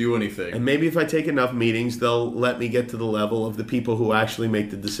have to do anything. And maybe if I take enough meetings, they'll let me get to the level of the people who actually make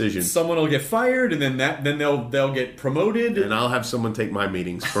the decisions. Someone will get fired, and then they'll get promoted. And I'll have someone take my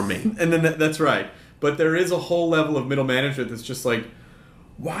meetings for me. And then that's right. But there is a whole level of middle management that's just like,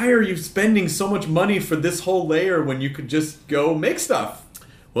 why are you spending so much money for this whole layer when you could just go make stuff?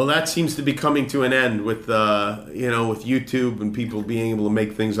 Well, that seems to be coming to an end with with YouTube and people being able to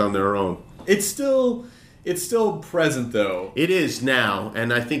make things on their own. It's still present though. It is now,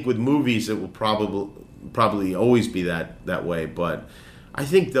 and I think with movies it will probably always be that way. But I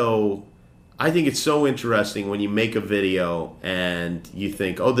think it's so interesting when you make a video and you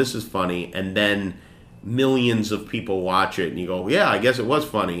think, oh, this is funny, and then millions of people watch it and you go, yeah, I guess it was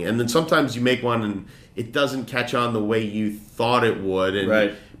funny. And then sometimes you make one and it doesn't catch on the way you thought it would. And,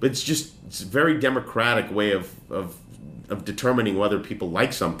 right. But it's a very democratic way of determining whether people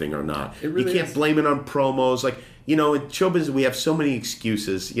like something or not. It really you can't is. blame it on promos. Like, in show business we have so many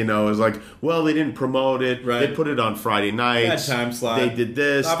excuses. It's like, well, they didn't promote it. Right. They put it on Friday nights. That time slot. They did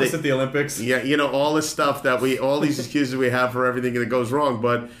this. Opposite the Olympics. Yeah, all this stuff all these excuses we have for everything that goes wrong.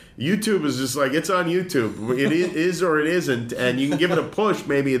 But YouTube is just like, it's on YouTube. It is or it isn't. And you can give it a push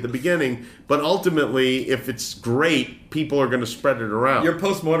maybe at the beginning. But ultimately, if it's great, people are going to spread it around. Your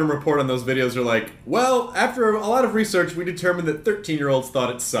post-mortem report on those videos are like, well, after a lot of research, we determined that 13-year-olds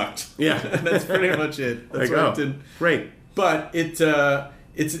thought it sucked. Yeah. And that's pretty much it. That's what it did. Great. But it's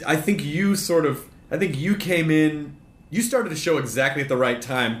I think you came in, you started the show exactly at the right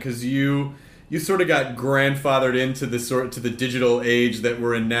time because you sort of got grandfathered into the digital age that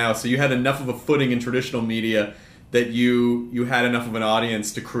we're in now. So you had enough of a footing in traditional media that you had enough of an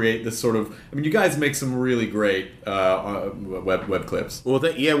audience to create this sort of. I mean, you guys make some really great web clips. Well,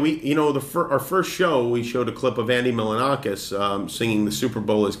 our first show we showed a clip of Andy Milonakis singing "The Super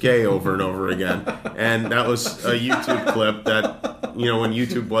Bowl is Gay" over and over again, and that was a YouTube clip that when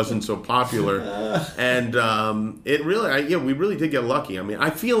YouTube wasn't so popular, and it really, we really did get lucky. I mean, I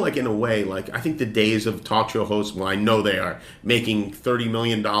feel like in a way, like I think the days of talk show hosts, well, I know they are making $30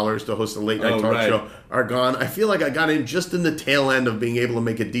 million to host a late night talk show are gone. I feel like I got in just in the tail end of being able to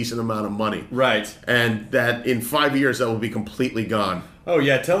make a decent amount of money. Right. And that in 5 years that will be completely gone. Oh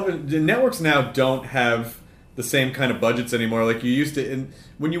yeah, television networks now don't have the same kind of budgets anymore like you used to. And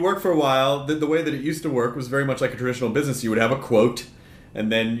when you work for a while, the way that it used to work was very much like a traditional business. You would have a quote,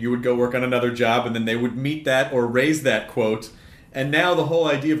 and then you would go work on another job, and then they would meet that or raise that quote. And now the whole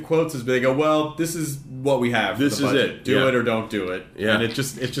idea of quotes is they go, well, this is what we have. This is it. Do it or don't do it. Yeah. And it's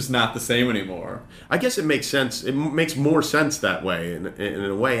just not the same anymore. I guess it makes sense. It makes more sense that way in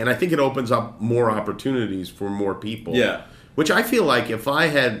a way, and I think it opens up more opportunities for more people. Yeah. Which I feel like if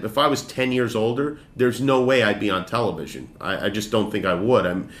I was 10 years older, there's no way I'd be on television. I just don't think I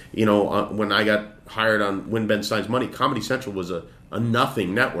would. When I got hired on Win Ben Stein's Money, Comedy Central was a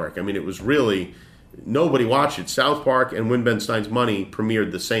nothing network. I mean, it was really. Nobody watched it. South Park and Win Ben Stein's Money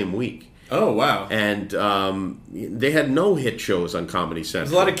premiered the same week. Oh, wow. And they had no hit shows on Comedy Central.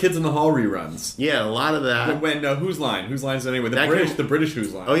 There's a lot of Kids in the Hall reruns. Yeah, a lot of that. When Whose Line? Whose Line is it anyway? The British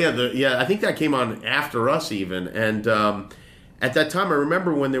Whose Line. Oh, yeah. I think that came on after us even. And at that time, I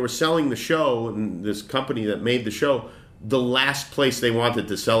remember when they were selling the show, and this company that made the show, the last place they wanted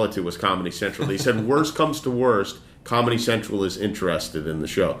to sell it to was Comedy Central. They said, worst comes to worst, Comedy Central is interested in the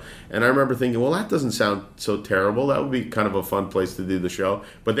show. And I remember thinking, well, that doesn't sound so terrible. That would be kind of a fun place to do the show.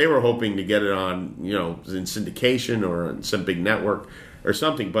 But they were hoping to get it on, in syndication or on some big network or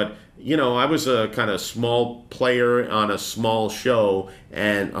something. But, I was a kind of small player on a small show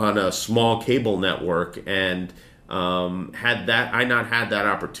and on a small cable network. And had I not had that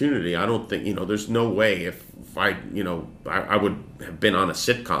opportunity, I don't think, there's no way if I would have been on a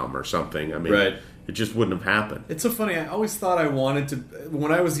sitcom or something. I mean, right. It just wouldn't have happened. It's so funny. I always thought I wanted to.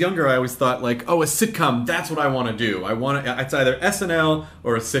 When I was younger, I always thought like, oh, a sitcom. That's what I want to do. It's either SNL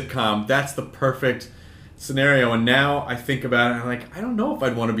or a sitcom. That's the perfect scenario. And now I think about it, and I'm like, I don't know if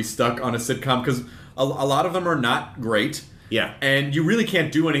I'd want to be stuck on a sitcom because a lot of them are not great. Yeah. And you really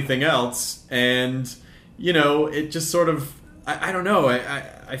can't do anything else. And it just sort of. I don't know.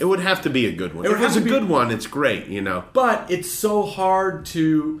 It would have to be a good one. If it was a good one, it's great, But it's so hard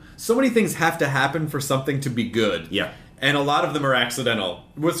to... So many things have to happen for something to be good. Yeah. And a lot of them are accidental.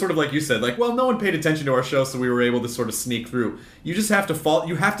 It's sort of like you said, like, well, no one paid attention to our show, so we were able to sort of sneak through. You just have to fall...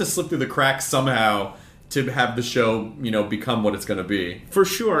 You have to slip through the cracks somehow to have the show, become what it's going to be. For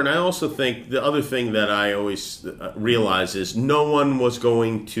sure. And I also think the other thing that I always realize is no one was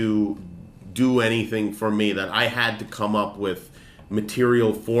going to do anything for me, that I had to come up with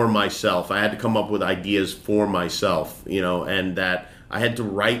material for myself. I had to come up with ideas for myself, and that I had to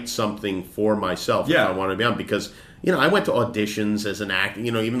write something for myself if I wanted to be on, because I went to auditions as an actor.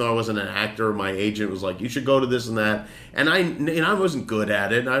 Even though I wasn't an actor, my agent was like, "You should go to this and that." And I wasn't good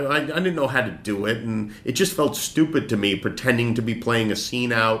at it. I didn't know how to do it, and it just felt stupid to me pretending to be playing a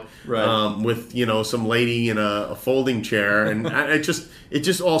scene out with some lady in a folding chair, and it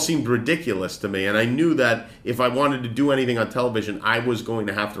just all seemed ridiculous to me. And I knew that if I wanted to do anything on television, I was going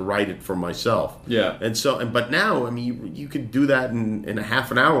to have to write it for myself. Yeah. But now, I mean, you could do that in a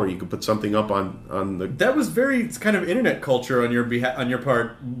half an hour. You could put something up on the. That was very kind of internet culture on your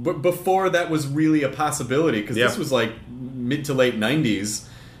part. But before that was really a possibility, because this was like mid to late 90s.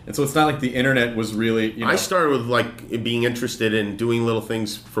 And so it's not like the internet was really, I started with like being interested in doing little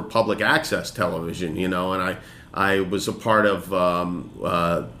things for public access television, and I was a part of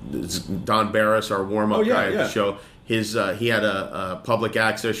Don Barris, our warm-up guy at the show. He had a public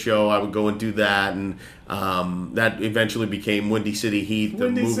access show. I would go and do that, and that eventually became Windy City Heat, the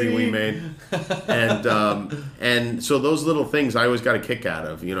movie we made. And so those little things I always got a kick out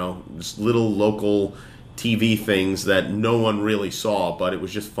of, just little local TV things that no one really saw, but it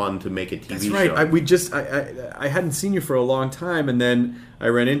was just fun to make a TV show. That's right. I hadn't seen you for a long time, and then I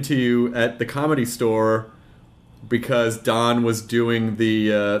ran into you at the Comedy Store because Don was doing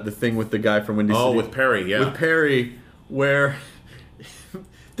the thing with the guy from Windy City. Oh, with Perry, yeah. With Perry, where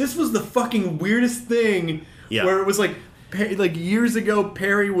this was the fucking weirdest thing. Yeah. Where it was like years ago,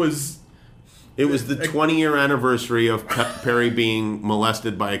 Perry was. It was the 20-year anniversary of Perry being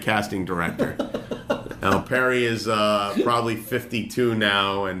molested by a casting director. Now, Perry is probably 52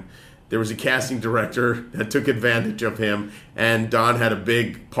 now, and there was a casting director that took advantage of him, and Don had a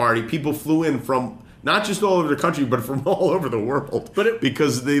big party. People flew in from not just all over the country, but from all over the world,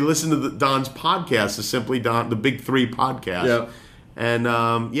 because they listened to Don's podcast, the Simply Don, the Big Three podcast. Yep. And,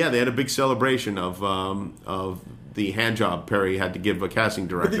 they had a big celebration of the hand job Perry had to give a casting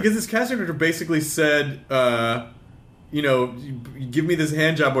director. Because this casting director basically said... give me this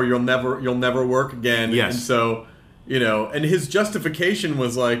hand job or you'll never work again. Yes. And so, and his justification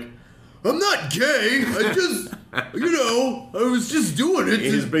was like, I'm not gay. I just, I was just doing it.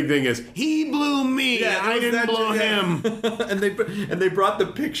 His big thing is, he blew me. Yeah, I didn't blow him. and they brought the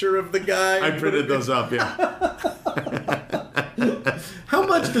picture of the guy. I printed those up, yeah. How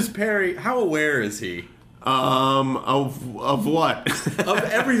much does Perry, how aware is he? Of what? Of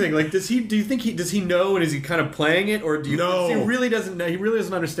everything. Like, does he know, and is he kind of playing it, or he really doesn't know? He really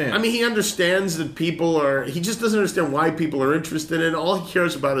doesn't understand. I mean, he understands that he just doesn't understand why people are interested in it. All he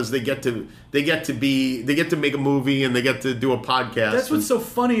cares about is they get to make a movie and they get to do a podcast. That's what's so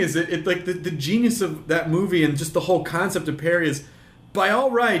funny is it like the genius of that movie and just the whole concept of Perry is, by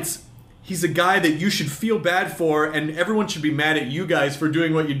all rights, he's a guy that you should feel bad for, and everyone should be mad at you guys for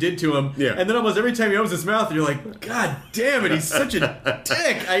doing what you did to him. Yeah. And then almost every time he opens his mouth, you're like, God damn it, he's such a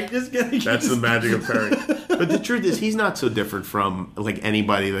dick. That's the magic of Perry. But the truth is, he's not so different from like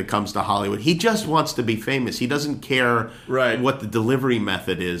anybody that comes to Hollywood. He just wants to be famous. He doesn't care what the delivery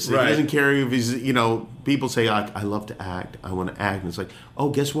method is. He doesn't care if he's, people say, I love to act. I want to act. And it's like, oh,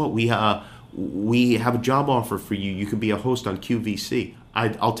 guess what? We have a job offer for you. You can be a host on QVC.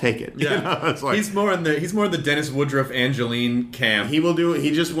 I'll take it. Yeah, it's like, he's more in the Dennis Woodruff Angeline camp. He will do it.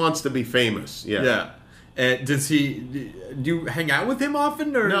 He just wants to be famous. Yeah. Yeah. Do you hang out with him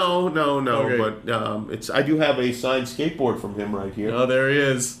often? Or? No. Okay. But I do have a signed skateboard from him right here. Oh, there he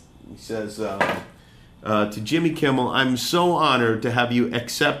is. He says to Jimmy Kimmel, "I'm so honored to have you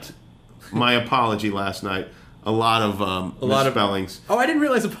accept my apology last night. A lot of misspellings. I didn't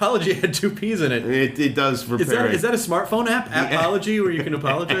realize apology had two P's in it. It does for Perry. Is that a smartphone app? Apology, where you can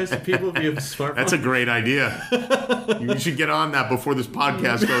apologize to people if you have a smartphone? That's a great idea. You should get on that before this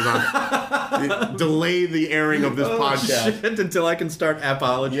podcast goes on. Delay the airing of this podcast. Shit, until I can start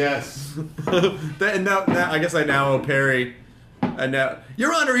apology. Yes. And now I guess I now owe Perry. And now,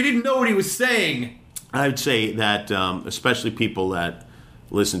 Your Honor, he didn't know what he was saying. I'd say that, especially people that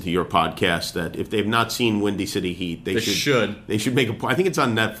listen to your podcast, that if they've not seen Windy City Heat, they should make a point. I think it's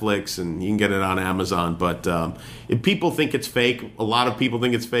on Netflix and you can get it on Amazon, but if people think it's fake, a lot of people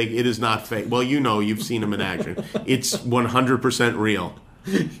think it's fake. It is not fake. Well, you've seen him in action. It's 100% real.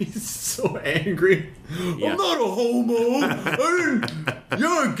 He's so angry. Yeah. I'm not a homo.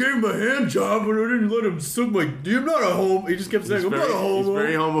 I gave him a hand job, but I didn't let him suck my dick. I'm not a homo. He just kept saying, I'm not a homo. He's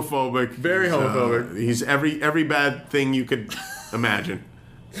very homophobic. Homophobic. He's every bad thing you could imagine.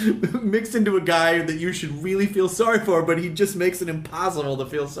 Mixed into a guy that you should really feel sorry for, but he just makes it impossible to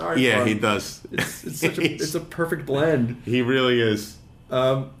feel sorry for. Yeah, he does. It's a perfect blend. He really is.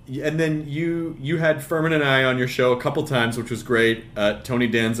 And then you had Furman and I on your show a couple times, which was great. Tony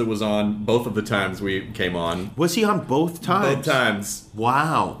Danza was on both of the times we came on. Was he on both times? Both times.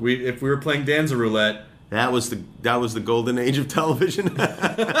 Wow. If we were playing Danza Roulette, That was the golden age of television.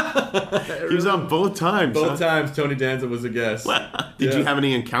 He was on both times. Both times, Tony Danza was a guest. Did you have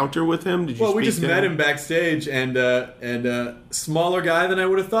any encounter with him? Did you? Well, we just met him backstage, and smaller guy than I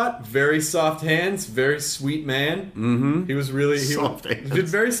would have thought. Very soft hands, very sweet man. Mm-hmm. He was really soft hands.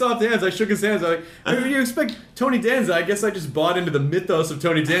 Very soft hands. I shook his hands. I was like, "Hey, you expect Tony Danza?" I guess I just bought into the mythos of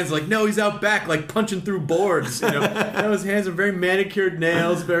Tony Danza. Like, no, he's out back, like punching through boards. You know, his hands are very manicured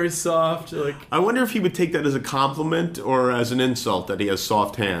nails, very soft. Like, I wonder if he would take that as a compliment or as an insult that he has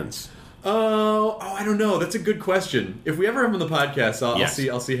soft hands. Oh, I don't know. That's a good question. If we ever have him on the podcast,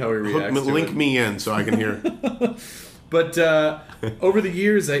 I'll see how he reacts. Link me in so I can hear. But over the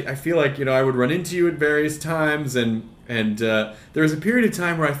years, I feel like I would run into you at various times, and there was a period of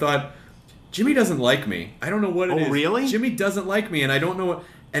time where I thought, Jimmy doesn't like me. I don't know what it is. Oh, really? Jimmy doesn't like me, and I don't know what.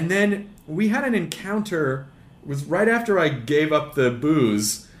 And then we had an encounter. It was right after I gave up the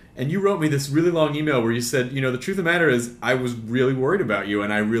booze. And you wrote me this really long email where you said, the truth of the matter is I was really worried about you,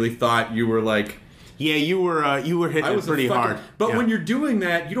 and I really thought you were like... Yeah, you were hitting it pretty hard. But when you're doing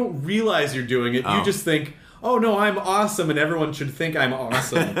that, you don't realize you're doing it. Oh. You just think, oh, no, I'm awesome, and everyone should think I'm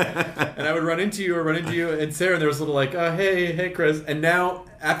awesome. And I would run into you and Sarah, and there was a little like, hey, Chris. And now,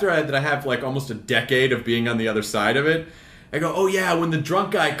 after I have like almost a decade of being on the other side of it, I go, oh, yeah, when the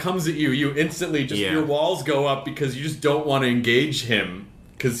drunk guy comes at you, you instantly just, your walls go up because you just don't want to engage him.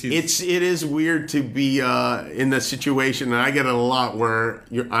 It is weird to be in that situation, and I get it a lot where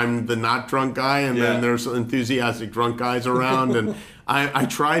I'm the not drunk guy, and then there's enthusiastic drunk guys around, and I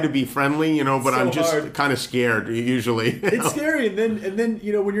try to be friendly, but I'm just kind of scared usually. It's scary, and then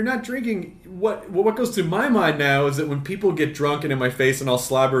when you're not drinking, what goes through my mind now is that when people get drunk and in my face and all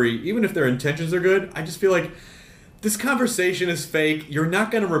slobbery, even if their intentions are good, I just feel like, this conversation is fake. You're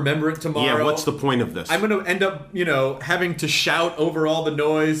not going to remember it tomorrow. Yeah, what's the point of this? I'm going to end up, having to shout over all the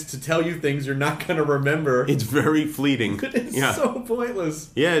noise to tell you things you're not going to remember. It's very fleeting. It's so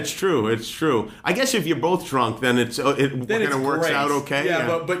pointless. Yeah, it's true. I guess if you're both drunk, then it kind of works out okay.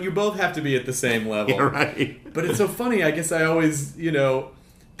 Yeah, but you both have to be at the same level. Yeah, right. But it's so funny. I guess I always, now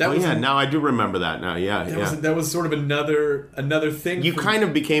I do remember that now. Yeah, that was sort of another thing. You kind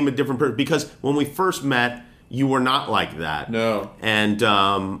of became a different person because when we first met, you were not like that. No. And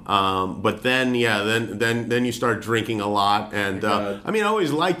but then then you start drinking a lot, and I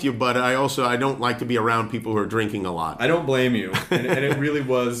always liked you, but I don't like to be around people who are drinking a lot. I don't blame you, and it really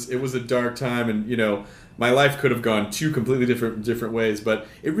was a dark time, and my life could have gone two completely different ways, but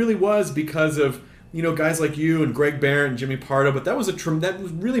it really was because of guys like you and Greg Barrett and Jimmy Pardo. But that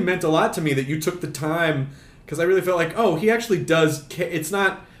really meant a lot to me that you took the time, because I really felt like, oh, he actually does. It's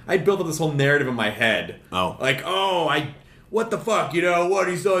not. I built up this whole narrative in my head. Oh. Like, what the fuck, what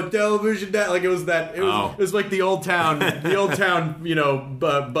he saw on television, like it was like the old town, buddy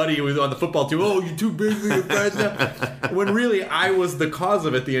who was on the football team. Oh, you're too big for your friends now. When really I was the cause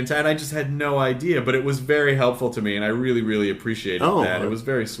of it the entire, and I just had no idea, but it was very helpful to me, and I really, really appreciated that. It was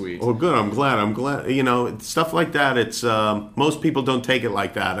very sweet. Oh, good. I'm glad. Stuff like that. It's most people don't take it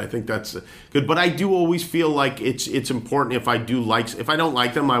like that. I think that's good, but I do always feel like it's important if I don't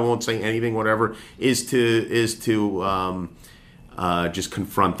like them, I won't say anything. Whatever is to just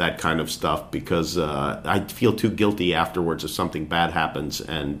confront that kind of stuff, because I feel too guilty afterwards if something bad happens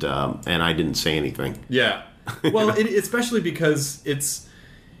and I didn't say anything. Yeah. Well, especially because it's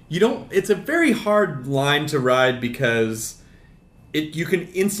a very hard line to ride, because you can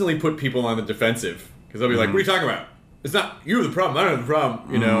instantly put people on the defensive, because they'll be like, what are you talking about? It's not you the problem, I don't have the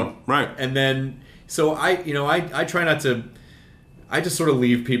problem, Right. And then, so I try not to, I just sort of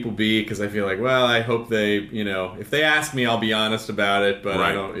leave people be, because I feel like, well, I hope they, if they ask me, I'll be honest about it, but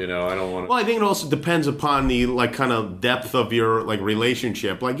I don't want to. Well, I think it also depends upon the, kind of depth of your,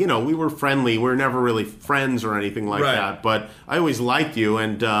 relationship. We were friendly. We were never really friends or anything like that, but I always liked you,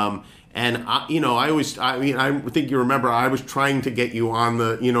 and I think you remember, I was trying to get you on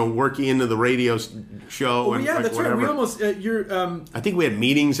the, working into the radio show. Oh, yeah, that's whatever. Right. We almost, I think we had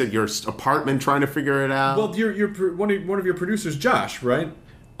meetings at your apartment trying to figure it out. Well, one of your producers, Josh, right?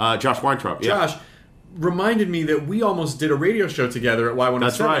 Josh Weintraub, yeah. Josh reminded me that we almost did a radio show together at Y107.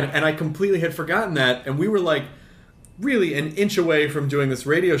 That's right. And I completely had forgotten that. And we were really an inch away from doing this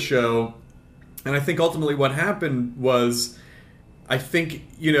radio show. And I think ultimately what happened was, I think,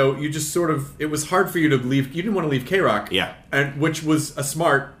 you just sort of, it was hard for you to leave. You didn't want to leave KROQ. Yeah. Which was a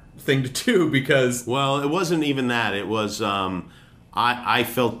smart thing to do, because... Well, it wasn't even that. It was, I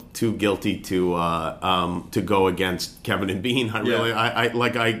felt too guilty to go against Kevin and Bean. I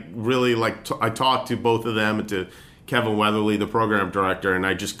talked to both of them, and to Kevin Weatherly, the program director, and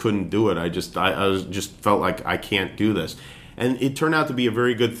I just couldn't do it. I just felt like I can't do this. And it turned out to be a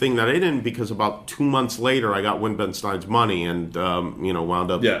very good thing that I didn't, because about 2 months later I got Wittgenstein's money and, wound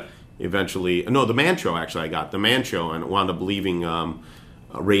up eventually... No, the Man Show, actually, I got. The Man Show, and wound up leaving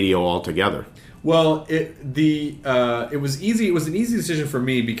radio altogether. Well, it was easy. It was an easy decision for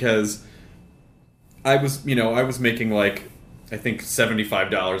me because I was making like, I think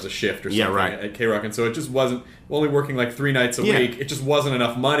 $75 a shift or something at KROQ, and so it just wasn't, only working like 3 nights a week. It just wasn't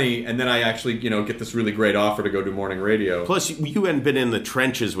enough money, and then I actually get this really great offer to go do morning radio. Plus, you hadn't been in the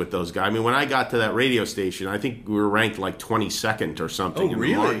trenches with those guys. I mean, when I got to that radio station, I think we were ranked like 22nd or something in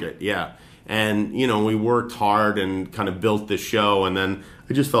the market. Yeah, and we worked hard and kind of built this show, and then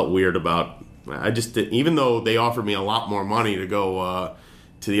I just felt weird about. I just did, even though they offered me a lot more money to go.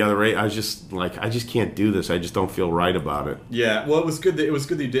 To the other rate, I was just like, I just can't do this. I just don't feel right about it. Yeah, well, it was good that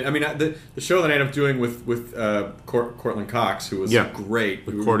you did. I mean, the show that I ended up doing with Cortland Cox, who was great,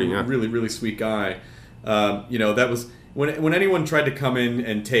 really, really sweet guy. That was when anyone tried to come in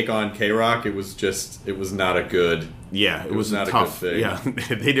and take on KROQ, it was not a good. Yeah, it was not tough. A good thing.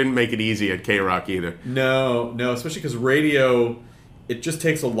 Yeah, they didn't make it easy at KROQ either. No, especially because radio, it just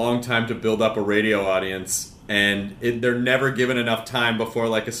takes a long time to build up a radio audience. And they're never given enough time before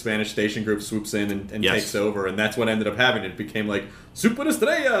like a Spanish station group swoops in and takes over, and that's what ended up happening. It became like Super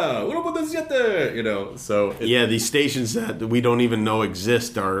Estrella, 1.7, So these stations that we don't even know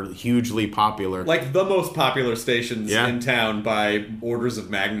exist are hugely popular, like the most popular stations in town by orders of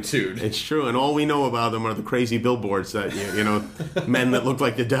magnitude. It's true, and all we know about them are the crazy billboards that men that look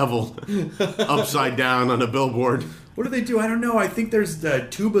like the devil upside down on a billboard. What do they do? I don't know. I think there's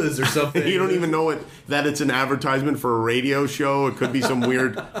tubas or something. You don't even know that it's an advertisement for a radio show. It could be some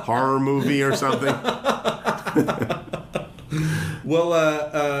weird horror movie or something. Well,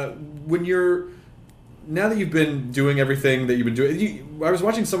 now that you've been doing everything that you've been doing, I was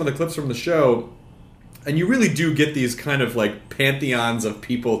watching some of the clips from the show, and you really do get these kind of like pantheons of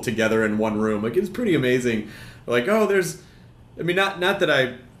people together in one room. Like, it's pretty amazing. Like,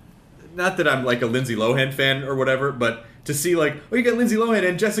 not that I'm like a Lindsay Lohan fan or whatever, but to see like, you got Lindsay Lohan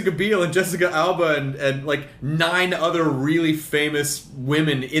and Jessica Biel and Jessica Alba and like 9 other really famous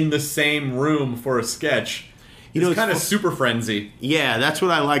women in the same room for a sketch. It's kind of super frenzy. Yeah, that's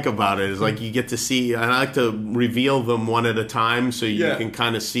what I like about it. Is like you get to see, and I like to reveal them one at a time so you can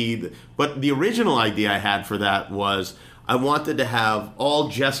kind of see. But the original idea I had for that was I wanted to have all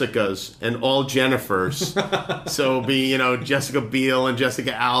Jessicas and all Jennifers. So be, Jessica Biel and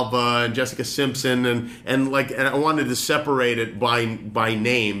Jessica Alba and Jessica Simpson and I wanted to separate it by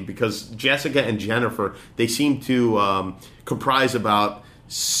name, because Jessica and Jennifer, they seem to comprise about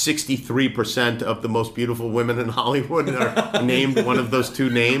 63% of the most beautiful women in Hollywood are named one of those 2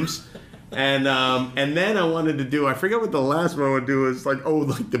 names. And then I wanted to do, I forget what the last one I would do is like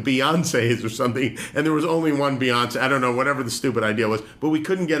the Beyoncés or something. And there was only one Beyonce. I don't know, whatever the stupid idea was. But we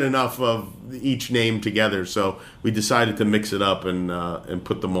couldn't get enough of each name together. So we decided to mix it up and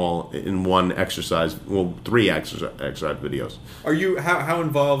put them all in one exercise. Well, 3 exercise videos. Are you, how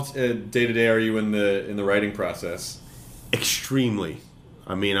involved day to day are you in the writing process? Extremely.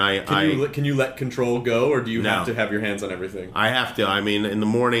 I mean, Can you let control go, or do you have to have your hands on everything? I have to. I mean, in the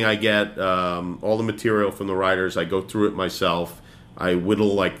morning I get all the material from the writers. I go through it myself. I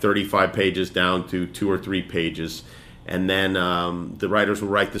whittle like 35 pages down to 2 or 3 pages. And then the writers will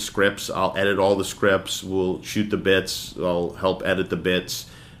write the scripts. I'll edit all the scripts. We'll shoot the bits. I'll help edit the bits.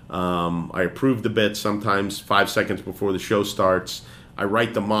 I approve the bits sometimes 5 seconds before the show starts. I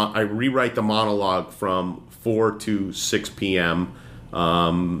rewrite the monologue from 4 to 6 p.m.,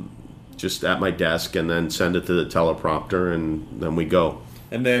 just at my desk, and then send it to the teleprompter, and then we go.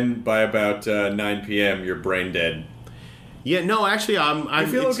 And then by about 9 p.m., you're brain dead. Yeah, no, actually, I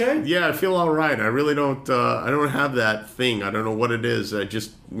feel okay? Yeah, I feel all right. I really don't. I don't have that thing. I don't know what it is. I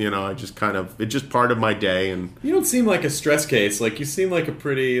just kind of. It's just part of my day, and you don't seem like a stress case. Like, you seem like a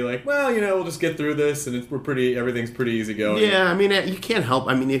pretty we'll just get through this, and everything's pretty easy going. Yeah, I mean, you can't help.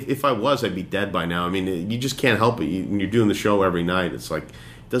 I mean, if I was, I'd be dead by now. I mean, you just can't help it. When you're doing the show every night, it's like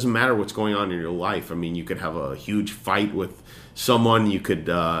it doesn't matter what's going on in your life. I mean, you could have a huge fight with someone, you could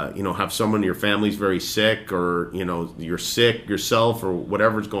have someone in your family's very sick, or you're sick yourself, or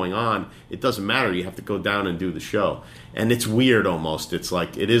whatever's going on. It doesn't matter. You have to go down and do the show. And it's weird almost. It's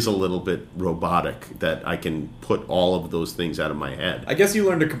like it is a little bit robotic that I can put all of those things out of my head. I guess you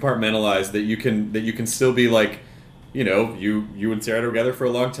learn to compartmentalize, that you can still be like, you and Sarah were together for a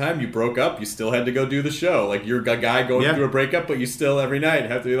long time. You broke up. You still had to go do the show. Like, you're a guy going through a breakup, but you still every night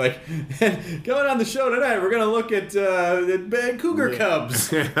have to be like, going on the show tonight, we're going to look at Cougar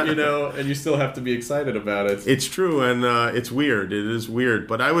Cubs, and you still have to be excited about it. It's true, and it's weird. It is weird.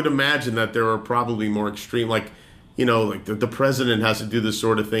 But I would imagine that there are probably more extreme, like, like the president has to do this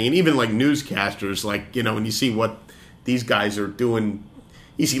sort of thing. And even like newscasters, like, when you see what these guys are doing,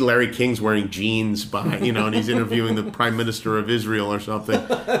 you see Larry King's wearing jeans and he's interviewing the Prime Minister of Israel or something.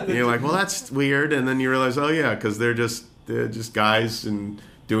 And you're like, well, that's weird. And then you realize, oh yeah, because they're just guys and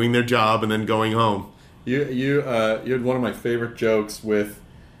doing their job and then going home. You had one of my favorite jokes with,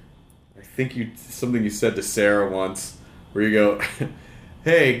 I think something you said to Sarah once, where you go,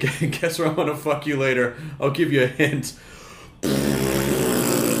 hey, guess where I'm gonna fuck you later? I'll give you a hint.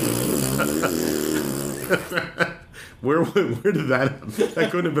 Where did that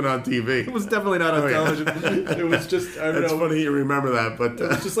couldn't have been on TV. It was definitely not on television. Yeah. It was just, I don't know. It's funny you remember that, but... It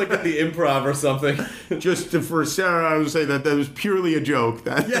was just like at the Improv or something. For Sarah, I would say that was purely a joke.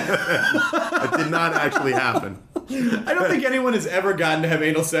 That did not actually happen. I don't think anyone has ever gotten to have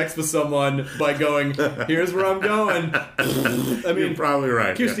anal sex with someone by going, here's where I'm going. I mean, you're probably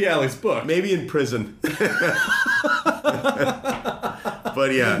right. Kirstie Alley's book. Maybe in prison.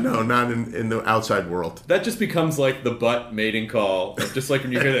 But yeah, no, not in the outside world. That just becomes like the butt mating call. Just like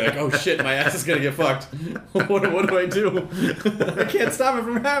when you hear like, oh shit, my ass is going to get fucked. What do I do? I can't stop it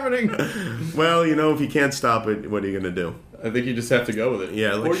from happening. Well, if you can't stop it, what are you going to do? I think you just have to go with it.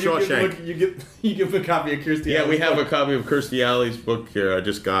 Yeah, like Shawshank. You give a copy of Kirstie Alley's book. Yeah, we have a copy of Kirstie Alley's book here. I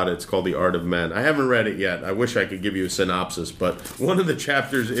just got it. It's called The Art of Men. I haven't read it yet. I wish I could give you a synopsis, but one of the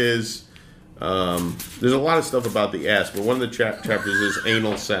chapters is... there's a lot of stuff about the ass, but one of the chapters is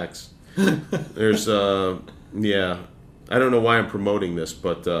anal sex. There's, I don't know why I'm promoting this,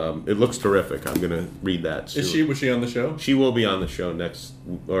 but it looks terrific. I'm going to read that soon. Was she on the show? She will be on the show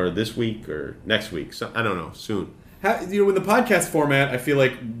this week or next week. So, I don't know, soon. In the podcast format, I feel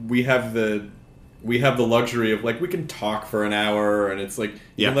like we have the luxury of like we can talk for an hour, and it's like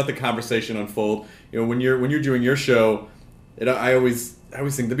you can let the conversation unfold. When you're doing your show, I always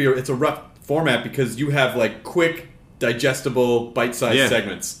think it's a rough format because you have like quick, digestible, bite-sized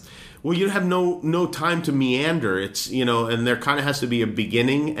segments. Well, you have no time to meander. It's and there kind of has to be a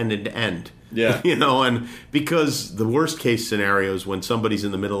beginning and an end. Yeah. And because the worst case scenario is when somebody's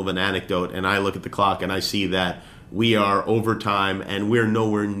in the middle of an anecdote and I look at the clock and I see that we are over time and we're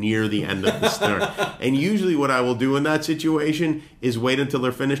nowhere near the end of the story. And usually what I will do in that situation is wait until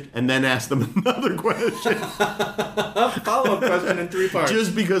they're finished and then ask them another question. Follow-up question in 3 parts.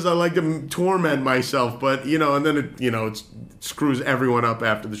 Just because I like to torment myself. But, and then it screws everyone up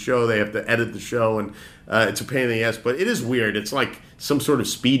after the show. They have to edit the show and it's a pain in the ass. But it is weird. It's like some sort of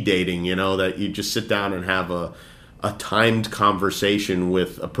speed dating, that you just sit down and have a timed conversation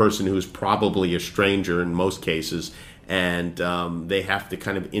with a person who's probably a stranger in most cases, and they have to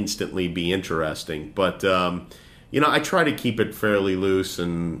kind of instantly be interesting. But, I try to keep it fairly loose,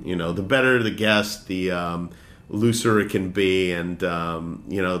 and, the better the guest, the looser it can be. And,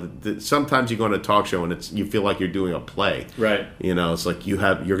 sometimes you go on a talk show and you feel like you're doing a play. Right. It's like you're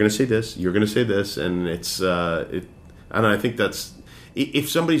going to say this, you're going to say this, and it's, I don't know, I think that's, if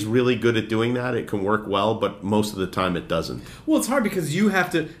somebody's really good at doing that, it can work well, but most of the time it doesn't. Well, it's hard because you have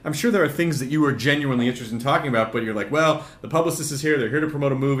to... I'm sure there are things that you are genuinely interested in talking about, but you're like, well, the publicist is here, they're here to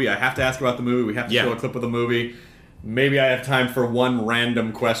promote a movie, I have to ask about the movie, we have to show a clip of the movie. Maybe I have time for one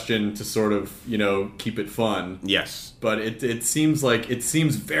random question to sort of, keep it fun. Yes. But it seems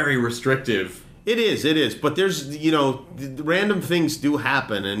very restrictive. It is. But there's, random things do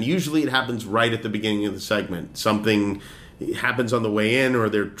happen, and usually it happens right at the beginning of the segment. Something... It happens on the way in, or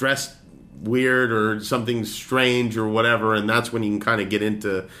they're dressed weird, or something strange, or whatever, and that's when you can kind of get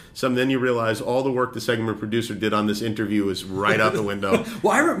into some. Then you realize all the work the segment producer did on this interview is right out the window.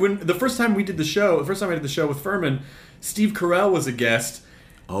 Well, I remember when the first time I did the show with Furman, Steve Carell was a guest.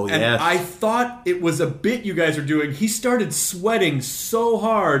 Oh, and yes. I thought it was a bit you guys were doing. He started sweating so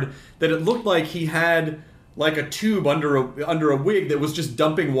hard that it looked like he had like a tube under a wig that was just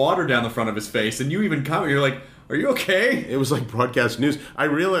dumping water down the front of his face. And you even commented, you're like, are you okay? It was like broadcast news. I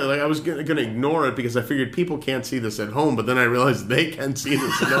realized, I was going to ignore it because I figured people can't see this at home, but then I realized they can see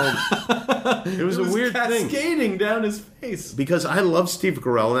this at home. It was a weird thing. Cascading down his face. Because I love Steve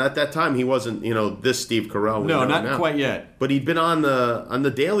Carell, and at that time he wasn't, this Steve Carell. No, not quite yet. But he'd been on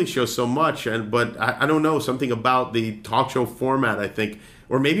the Daily Show so much, but I don't know, something about the talk show format, I think,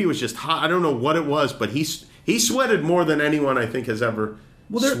 or maybe it was just hot. I don't know what it was, but he sweated more than anyone I think has ever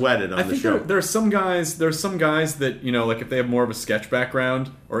sweated on the show. There are some guys that, like if they have more of a sketch background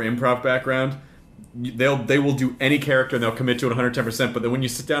or improv background, they will do any character and they'll commit to it 110%. But then when you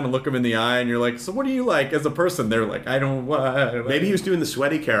sit down and look them in the eye and you're like, so what do you like as a person? They're like, I don't. Maybe he was doing the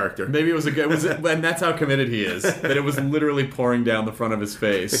sweaty character. Maybe it was and that's how committed he is. That it was literally pouring down the front of his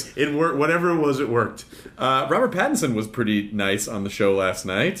face. It worked. Whatever it was, it worked. Robert Pattinson was pretty nice on the show last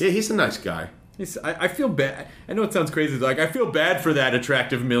night. Yeah, he's a nice guy. I feel bad. I know it sounds crazy. Like, I feel bad for that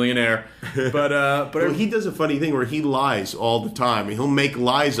attractive millionaire. But well, he does a funny thing where he lies all the time. He'll make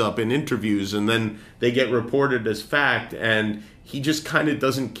lies up in interviews, and then they get reported as fact, and he just kind of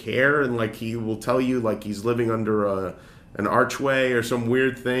doesn't care, and like he will tell you like he's living under an archway or some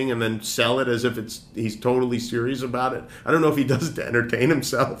weird thing, and then sell it as if he's totally serious about it. I don't know if he does it to entertain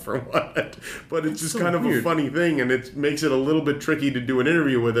himself or what, but it's just so kind of weird. A funny thing, and it makes it a little bit tricky to do an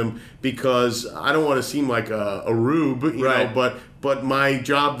interview with him because I don't want to seem like a rube, you know, but my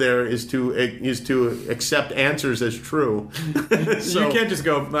job there is to accept answers as true. So, you can't just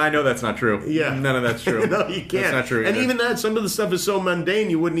go, I know that's not true. Yeah. None of that's true. No, you can't. That's not true either. And even that, some of the stuff is so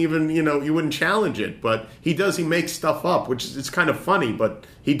mundane, you wouldn't even, you wouldn't challenge it. But he makes stuff up, which it's kind of funny, but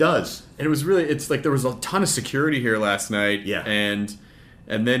he does. And it's like there was a ton of security here last night. Yeah. And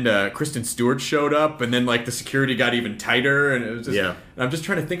then Kristen Stewart showed up, and then like the security got even tighter, and it was just, and I'm just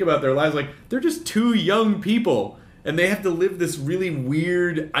trying to think about their lives. Like, they're just two young people. And they have to live this really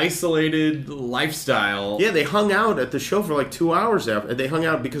weird, isolated lifestyle. Yeah, they hung out at the show for like 2 hours after. They hung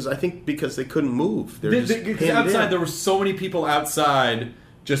out because they couldn't move. Because outside, there were so many people outside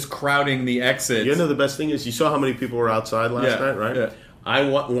just crowding the exit. You know, the best thing is, you saw how many people were outside last night, right? Yeah. I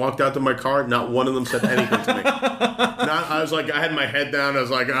walked out to my car. Not one of them said anything to me. I was like, I had my head down. I was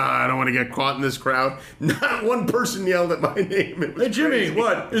like, I don't want to get caught in this crowd. Not one person yelled at my name. It was hey, Jimmy, crazy.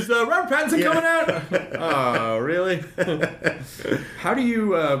 What? Is Robert Pattinson coming out? Oh, really? How do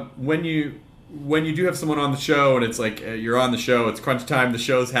you, when you do have someone on the show and it's like you're on the show, it's crunch time, the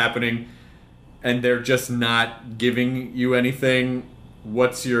show's happening, and they're just not giving you anything,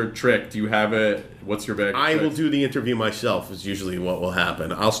 what's your trick? Do you have what's your bag? I will do the interview myself is usually what will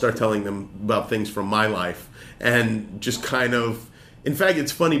happen. I'll start telling them about things from my life and just kind of... In fact,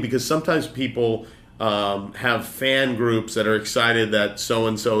 it's funny because sometimes people have fan groups that are excited that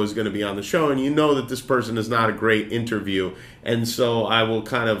so-and-so is going to be on the show, and you know that this person is not a great interview. And so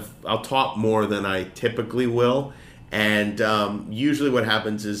I'll talk more than I typically will. And usually what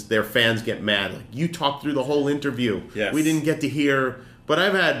happens is their fans get mad. Like, you talked through the whole interview. Yes. We didn't get to hear... But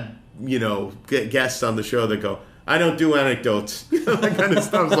I've had, guests on the show that go, I don't do anecdotes. That kind of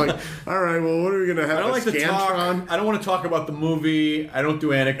stuff. It's like, all right, well, what are we going to have? I don't like to talk. I don't want to talk about the movie. I don't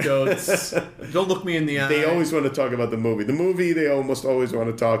do anecdotes. Don't look me in the eye. They always want to talk about the movie. The movie they almost always want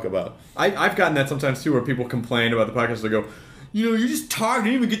to talk about. I've gotten that sometimes, too, where people complain about the podcast. They go, you just talk.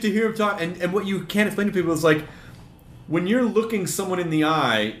 You didn't even get to hear him talk. And what you can't explain to people is like, when you're looking someone in the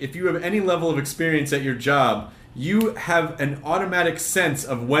eye, if you have any level of experience at your job, you have an automatic sense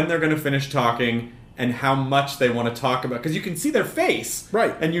of when they're going to finish talking and how much they want to talk about, because you can see their face,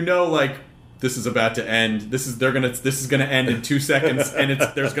 right? And like, this is about to end. This is going to end in 2 seconds, and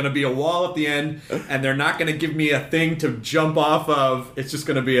there's going to be a wall at the end, and they're not going to give me a thing to jump off of. It's just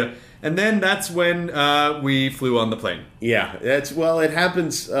going to be and then that's when we flew on the plane. Yeah, it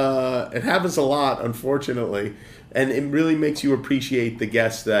happens. It happens a lot, unfortunately. And it really makes you appreciate the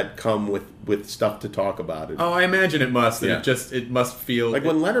guests that come with stuff to talk about. Oh, I imagine it must. Yeah. It must feel... Like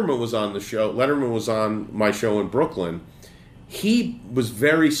when Letterman was on the show, Letterman was on my show in Brooklyn, he was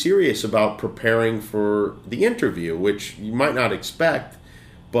very serious about preparing for the interview, which you might not expect.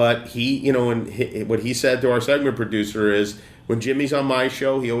 But what he said to our segment producer is, when Jimmy's on my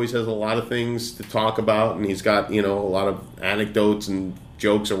show, he always has a lot of things to talk about, and he's got, a lot of anecdotes and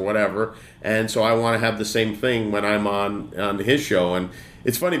jokes or whatever, and so I want to have the same thing when I'm on his show. And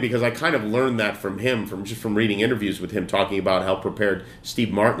it's funny because I kind of learned that from him, from reading interviews with him, talking about how prepared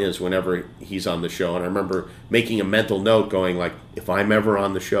Steve Martin is whenever he's on the show. And I remember making a mental note going like, if I'm ever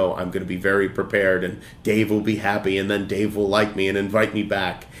on the show, I'm going to be very prepared, and Dave will be happy, and then Dave will like me and invite me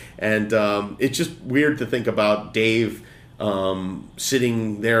back. And it's just weird to think about Dave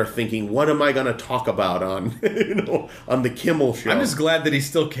sitting there thinking, what am I going to talk about on on the Kimmel show? I'm just glad that he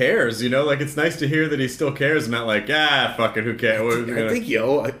still cares. Like, it's nice to hear that he still cares, and not like, fuck it, who cares? I think you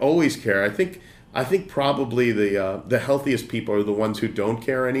always care. I think probably the healthiest people are the ones who don't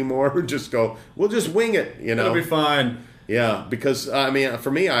care anymore, who just go, we'll just wing it. It'll be fine. Yeah, because for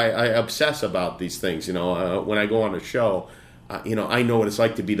me, I obsess about these things. When I go on a show. I know what it's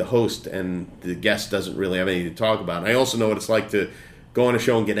like to be the host and the guest doesn't really have anything to talk about. And I also know what it's like to go on a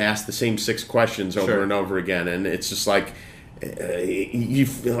show and get asked the same 6 questions over and over again. And it's just like, you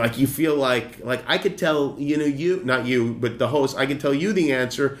feel like I could tell, not you, but the host, I can tell you the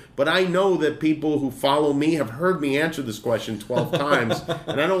answer, but I know that people who follow me have heard me answer this question 12 times,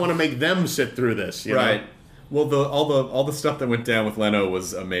 and I don't want to make them sit through this. Right. Well, all the stuff that went down with Leno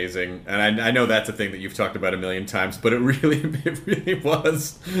was amazing, and I know that's a thing that you've talked about a million times, but it really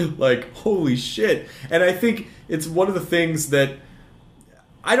was like, holy shit. And I think it's one of the things that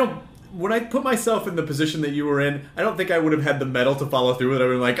when I put myself in the position that you were in, I don't think I would have had the mettle to follow through with it. I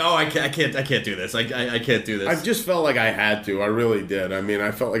would have been like, oh, I can't do this. I can't do this. I just felt like I had to. I really did. I mean,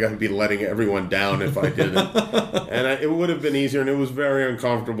 I felt like I'd be letting everyone down if I didn't. And it would have been easier, and it was very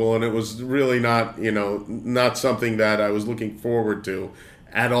uncomfortable, and it was really not, not something that I was looking forward to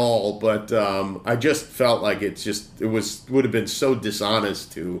at all. But I just felt like would have been so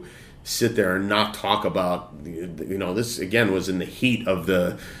dishonest to sit there and not talk about, this again was in the heat of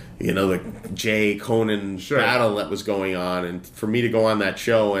the Jay Conan battle that was going on, and for me to go on that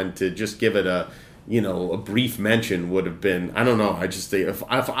show and to just give it a brief mention would have been, I don't know, I just think if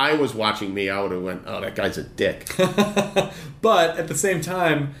I was watching me, I would have went, oh, that guy's a dick. But at the same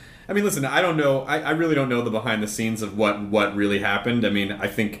time, I mean, listen, I don't know, I really don't know the behind the scenes of what really happened. I mean, I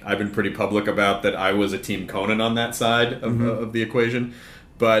think I've been pretty public about that I was a Team Conan on that side of the equation,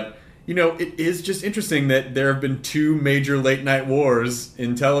 but it is just interesting that there have been 2 major late night wars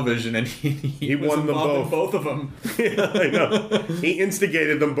in television, and he was won them both. In both of them. Yeah, I know. He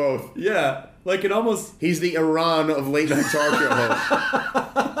instigated them both. Yeah, like it almost. He's the Iran of late night talk show hosts.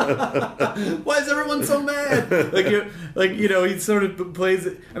 Why is everyone so mad? He sort of plays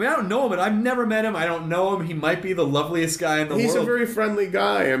it. I mean, I don't know him, but I've never met him. I don't know him. He might be the loveliest guy in the world. He's a very friendly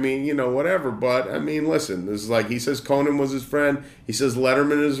guy. I mean, whatever. But I mean, listen. This is like he says Conan was his friend. He says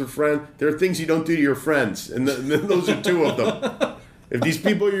Letterman is a friend. There are things you don't do to your friends, and those are 2 of them. If these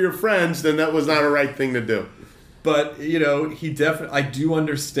people are your friends, then that was not a right thing to do. But he definitely. I do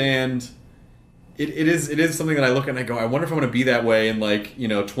understand. It is something that I look at and I go, I wonder if I'm going to be that way in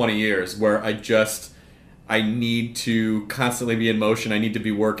 20 years, where I need to constantly be in motion. I need to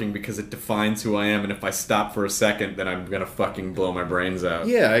be working because it defines who I am. And if I stop for a second, then I'm going to fucking blow my brains out.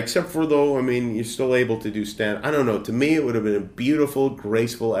 Yeah, except for though, I mean, you're still able to do stand. I don't know. To me, it would have been a beautiful,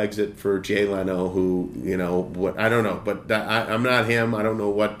 graceful exit for Jay Leno, who, I don't know. But I'm not him. I don't know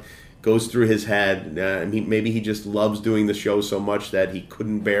what goes through his head. Maybe he just loves doing the show so much that he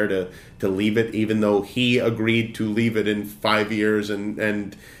couldn't bear to leave it, even though he agreed to leave it in 5 years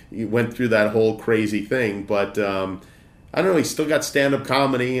and he went through that whole crazy thing. But I don't know. He's still got stand-up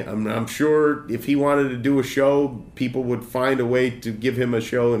comedy. I'm sure if he wanted to do a show, people would find a way to give him a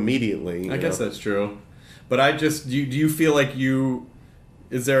show immediately. I guess that's true. But do you feel like you...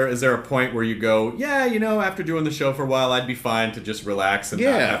 Is there a point where you go, yeah, after doing the show for a while, I'd be fine to just relax and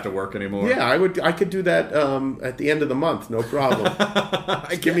not have to work anymore? Yeah, I could do that at the end of the month, no problem.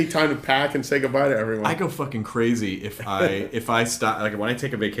 Give me time to pack and say goodbye to everyone. I go fucking crazy if I stop. Like when I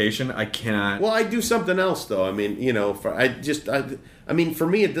take a vacation, I cannot. Well, I do something else though. I mean, for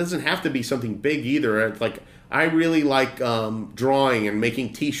me, it doesn't have to be something big either. It's like, I really like drawing and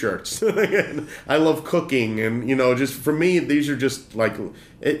making T-shirts. I love cooking, and just for me, these are just like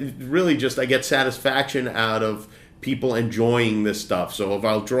it. Really, just I get satisfaction out of people enjoying this stuff. So if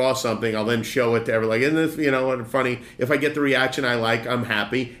I'll draw something, I'll then show it to everyone. Like, isn't this, funny? If I get the reaction I like, I'm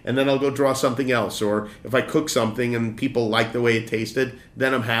happy, and then I'll go draw something else. Or if I cook something and people like the way it tasted,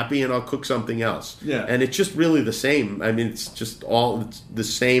 then I'm happy and I'll cook something else. Yeah. And it's just really the same. I mean, it's the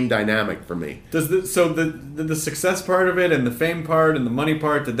same dynamic for me. Does the success part of it and the fame part and the money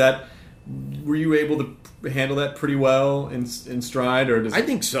part, were you able to handle that pretty well in stride? I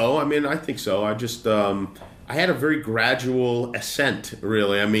think so. I think so. I just I had a very gradual ascent,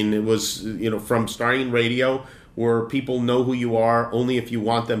 really. I mean, it was, from starting radio, where people know who you are only if you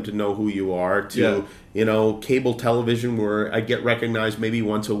want them to know who you are, to, cable television, where I get recognized maybe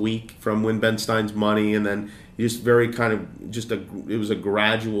once a week from Win Ben Stein's Money, and then just very kind of, it was a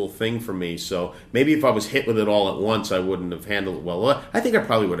gradual thing for me. So maybe if I was hit with it all at once, I wouldn't have handled it well. I think I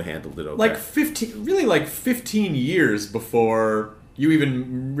probably would have handled it okay. 15 years before you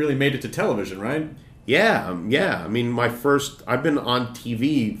even really made it to television, right? Yeah. I mean, I've been on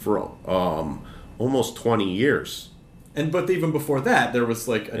TV for almost 20 years. But even before that, there was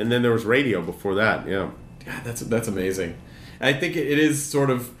and then there was radio before that, yeah. God, that's amazing. I think it is sort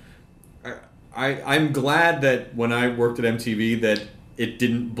of... I'm glad that when I worked at MTV that it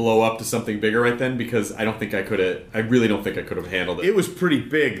didn't blow up to something bigger right then, because I really don't think I could have handled it. It was pretty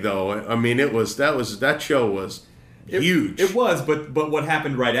big, though. I mean, that show was huge. It was, but what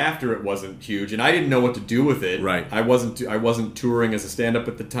happened right after it wasn't huge, and I didn't know what to do with it. Right. I wasn't touring as a stand-up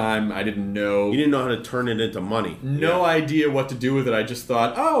at the time. I didn't know. You didn't know how to turn it into money. No idea what to do with it. I just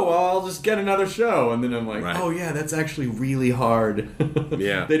thought, oh, well, I'll just get another show, and then I'm like, oh yeah, that's actually really hard.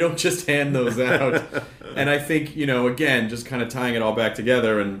 Yeah. They don't just hand those out. And I think, again, just kind of tying it all back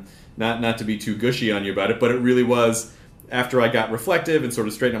together, and not to be too gushy on you about it, but it really was after I got reflective and sort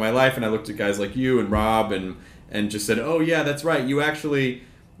of straightened out my life, and I looked at guys like you and Rob and just said, oh yeah, that's right, you actually,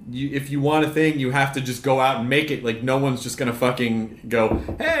 if you want a thing, you have to just go out and make it. Like, no one's just gonna fucking go,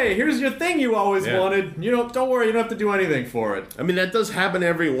 hey, here's your thing you always wanted. Don't worry, you don't have to do anything for it. I mean, that does happen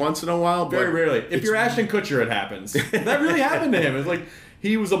every once in a while. Very rarely. If you're Ashton Kutcher, it happens. That really happened to him. It's like,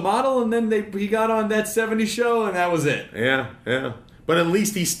 he was a model, and then he got on that 70s show, and that was it. Yeah. But at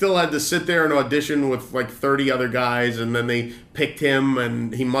least he still had to sit there and audition with like 30 other guys, and then they picked him,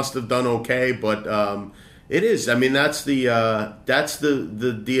 and he must have done okay. But it is. I mean, that's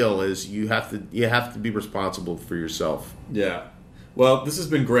the deal. Is you have to be responsible for yourself. Yeah. Well, this has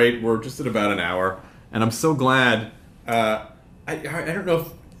been great. We're just at about an hour, and I'm so glad. I don't know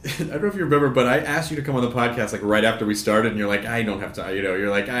if you remember, but I asked you to come on the podcast like right after we started, and you're like, I don't have time.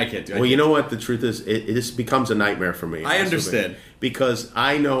 You're like, I can't do it. Well, you know what? The truth is, it just becomes a nightmare for me. I understand. Because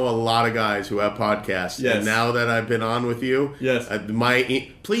I know a lot of guys who have podcasts, yes. And now that I've been on with you, yes.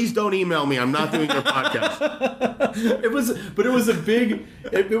 Please don't email me. I'm not doing your podcast. It was a big.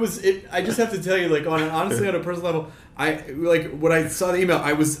 I just have to tell you, like, honestly, on a personal level, when I saw the email,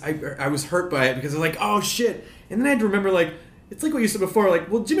 I was hurt by it because I was like, oh shit, and then I had to remember, like, it's like what you said before, like,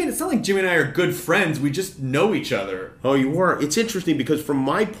 well, Jimmy, it's not like Jimmy and I are good friends. We just know each other. Oh, you were. It's interesting because from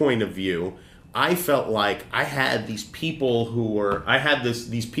my point of view, I felt like I had these people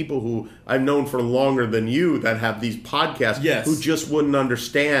these people who I've known for longer than you that have these podcasts, yes. Who just wouldn't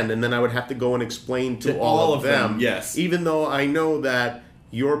understand, and then I would have to go and explain to all of them. Yes. Even though I know that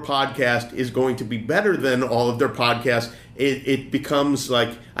your podcast is going to be better than all of their podcasts, it becomes like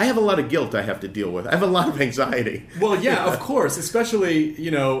I have a lot of guilt I have to deal with. I have a lot of anxiety. Well, yeah, of course, especially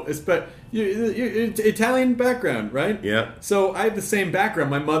Italian background, right? Yeah. So I have the same background.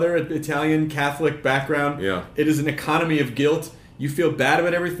 My mother, Italian Catholic background. Yeah. It is an economy of guilt. You feel bad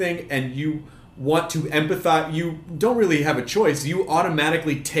about everything, and you want to empathize. You don't really have a choice. You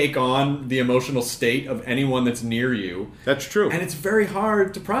automatically take on the emotional state of anyone that's near you. That's true. And it's very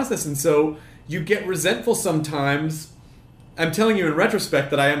hard to process, and so you get resentful sometimes. I'm telling you in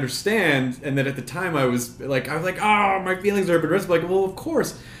retrospect that I understand, and that at the time I was like, oh, my feelings are addressed. Like, well, of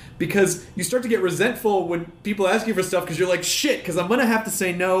course, because you start to get resentful when people ask you for stuff because you're like, shit, because I'm going to have to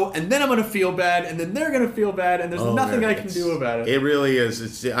say no, and then I'm going to feel bad, and then they're going to feel bad, and there's nothing I can do about it. It really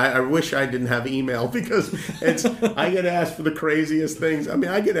is. I wish I didn't have email because I get asked for the craziest things. I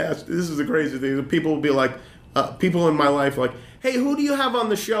mean, I get asked, this is the craziest thing. People will be like, people in my life like, hey, who do you have on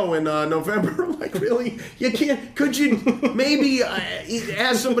the show in November? Like, really? You can't? Could you maybe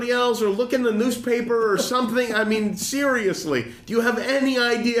ask somebody else or look in the newspaper or something? I mean, seriously, do you have any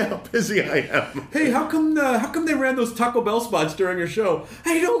idea how busy I am? Hey, how come they ran those Taco Bell spots during your show?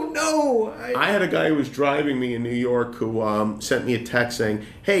 I don't know. I had a guy who was driving me in New York who sent me a text saying,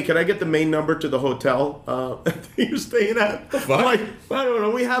 hey, can I get the main number to the hotel you're staying at? I'm like, I don't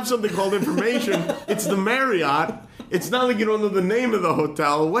know. We have something called information. It's the Marriott. It's not like you don't know the name of the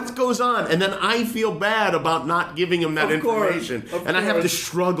hotel. What goes on? And then I feel bad about not giving him that information. And I have to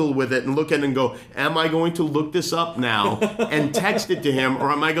struggle with it and look at it and go, am I going to look this up now and text it to him, or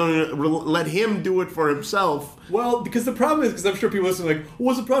am I going to let him do it for himself? Well, because the problem is, because I'm sure people listen like, well,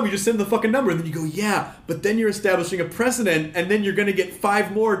 what's the problem? You just send the fucking number. And then you go, yeah, but then you're establishing a precedent, and then you're going to get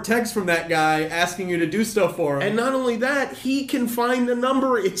 5 more texts from that guy asking you to do stuff for him. And not only that, he can find the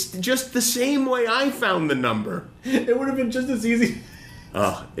number. It's just the same way I found the number. It would have been just as easy.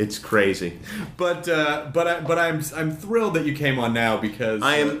 Oh, it's crazy. But I'm thrilled that you came on now because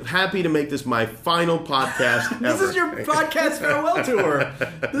I am happy to make this my final podcast ever. This is your podcast farewell tour.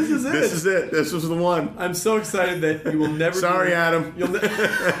 This is it. This is it. This was the one. I'm so excited that you will never. Sorry, Adam.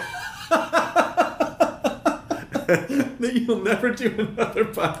 That you'll never do another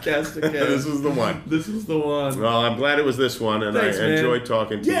podcast again. This was the one. This was the one. Well, I'm glad it was this one, and Thanks, I enjoyed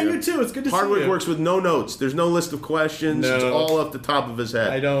talking to you. Yeah, you too. It's good to see you. Hardwick works with no notes. There's no list of questions. No. It's all off the top of his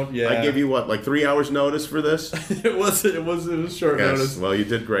head. I don't. Yeah. I give you what, like 3 hours notice for this? It was short notice. Well, you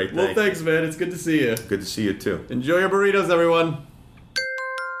did great. Well, thanks, man. It's good to see you. Good to see you too. Enjoy your burritos, everyone.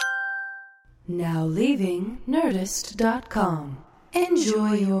 Now leaving Nerdist.com.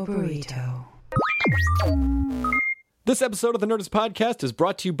 Enjoy your burrito. This episode of the Nerdist Podcast is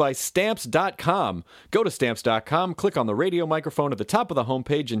brought to you by Stamps.com. Go to Stamps.com, click on the radio microphone at the top of the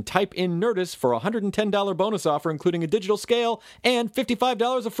homepage, and type in Nerdist for a $110 bonus offer, including a digital scale and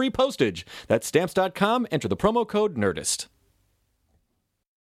 $55 of free postage. That's Stamps.com. Enter the promo code Nerdist.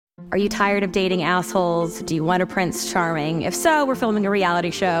 Are you tired of dating assholes? Do you want a Prince Charming? If so, we're filming a reality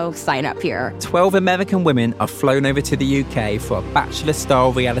show. Sign up here. 12 American women are flown over to the UK for a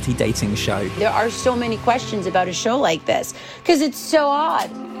bachelor-style reality dating show. There are so many questions about a show like this, because it's so odd.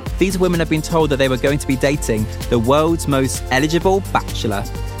 These women have been told that they were going to be dating the world's most eligible bachelor,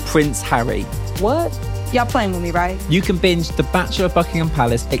 Prince Harry. What? Y'all playing with me, right? You can binge The Bachelor of Buckingham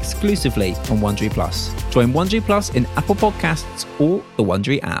Palace exclusively on Wondery Plus. Join Wondery Plus in Apple Podcasts or the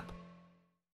Wondery app.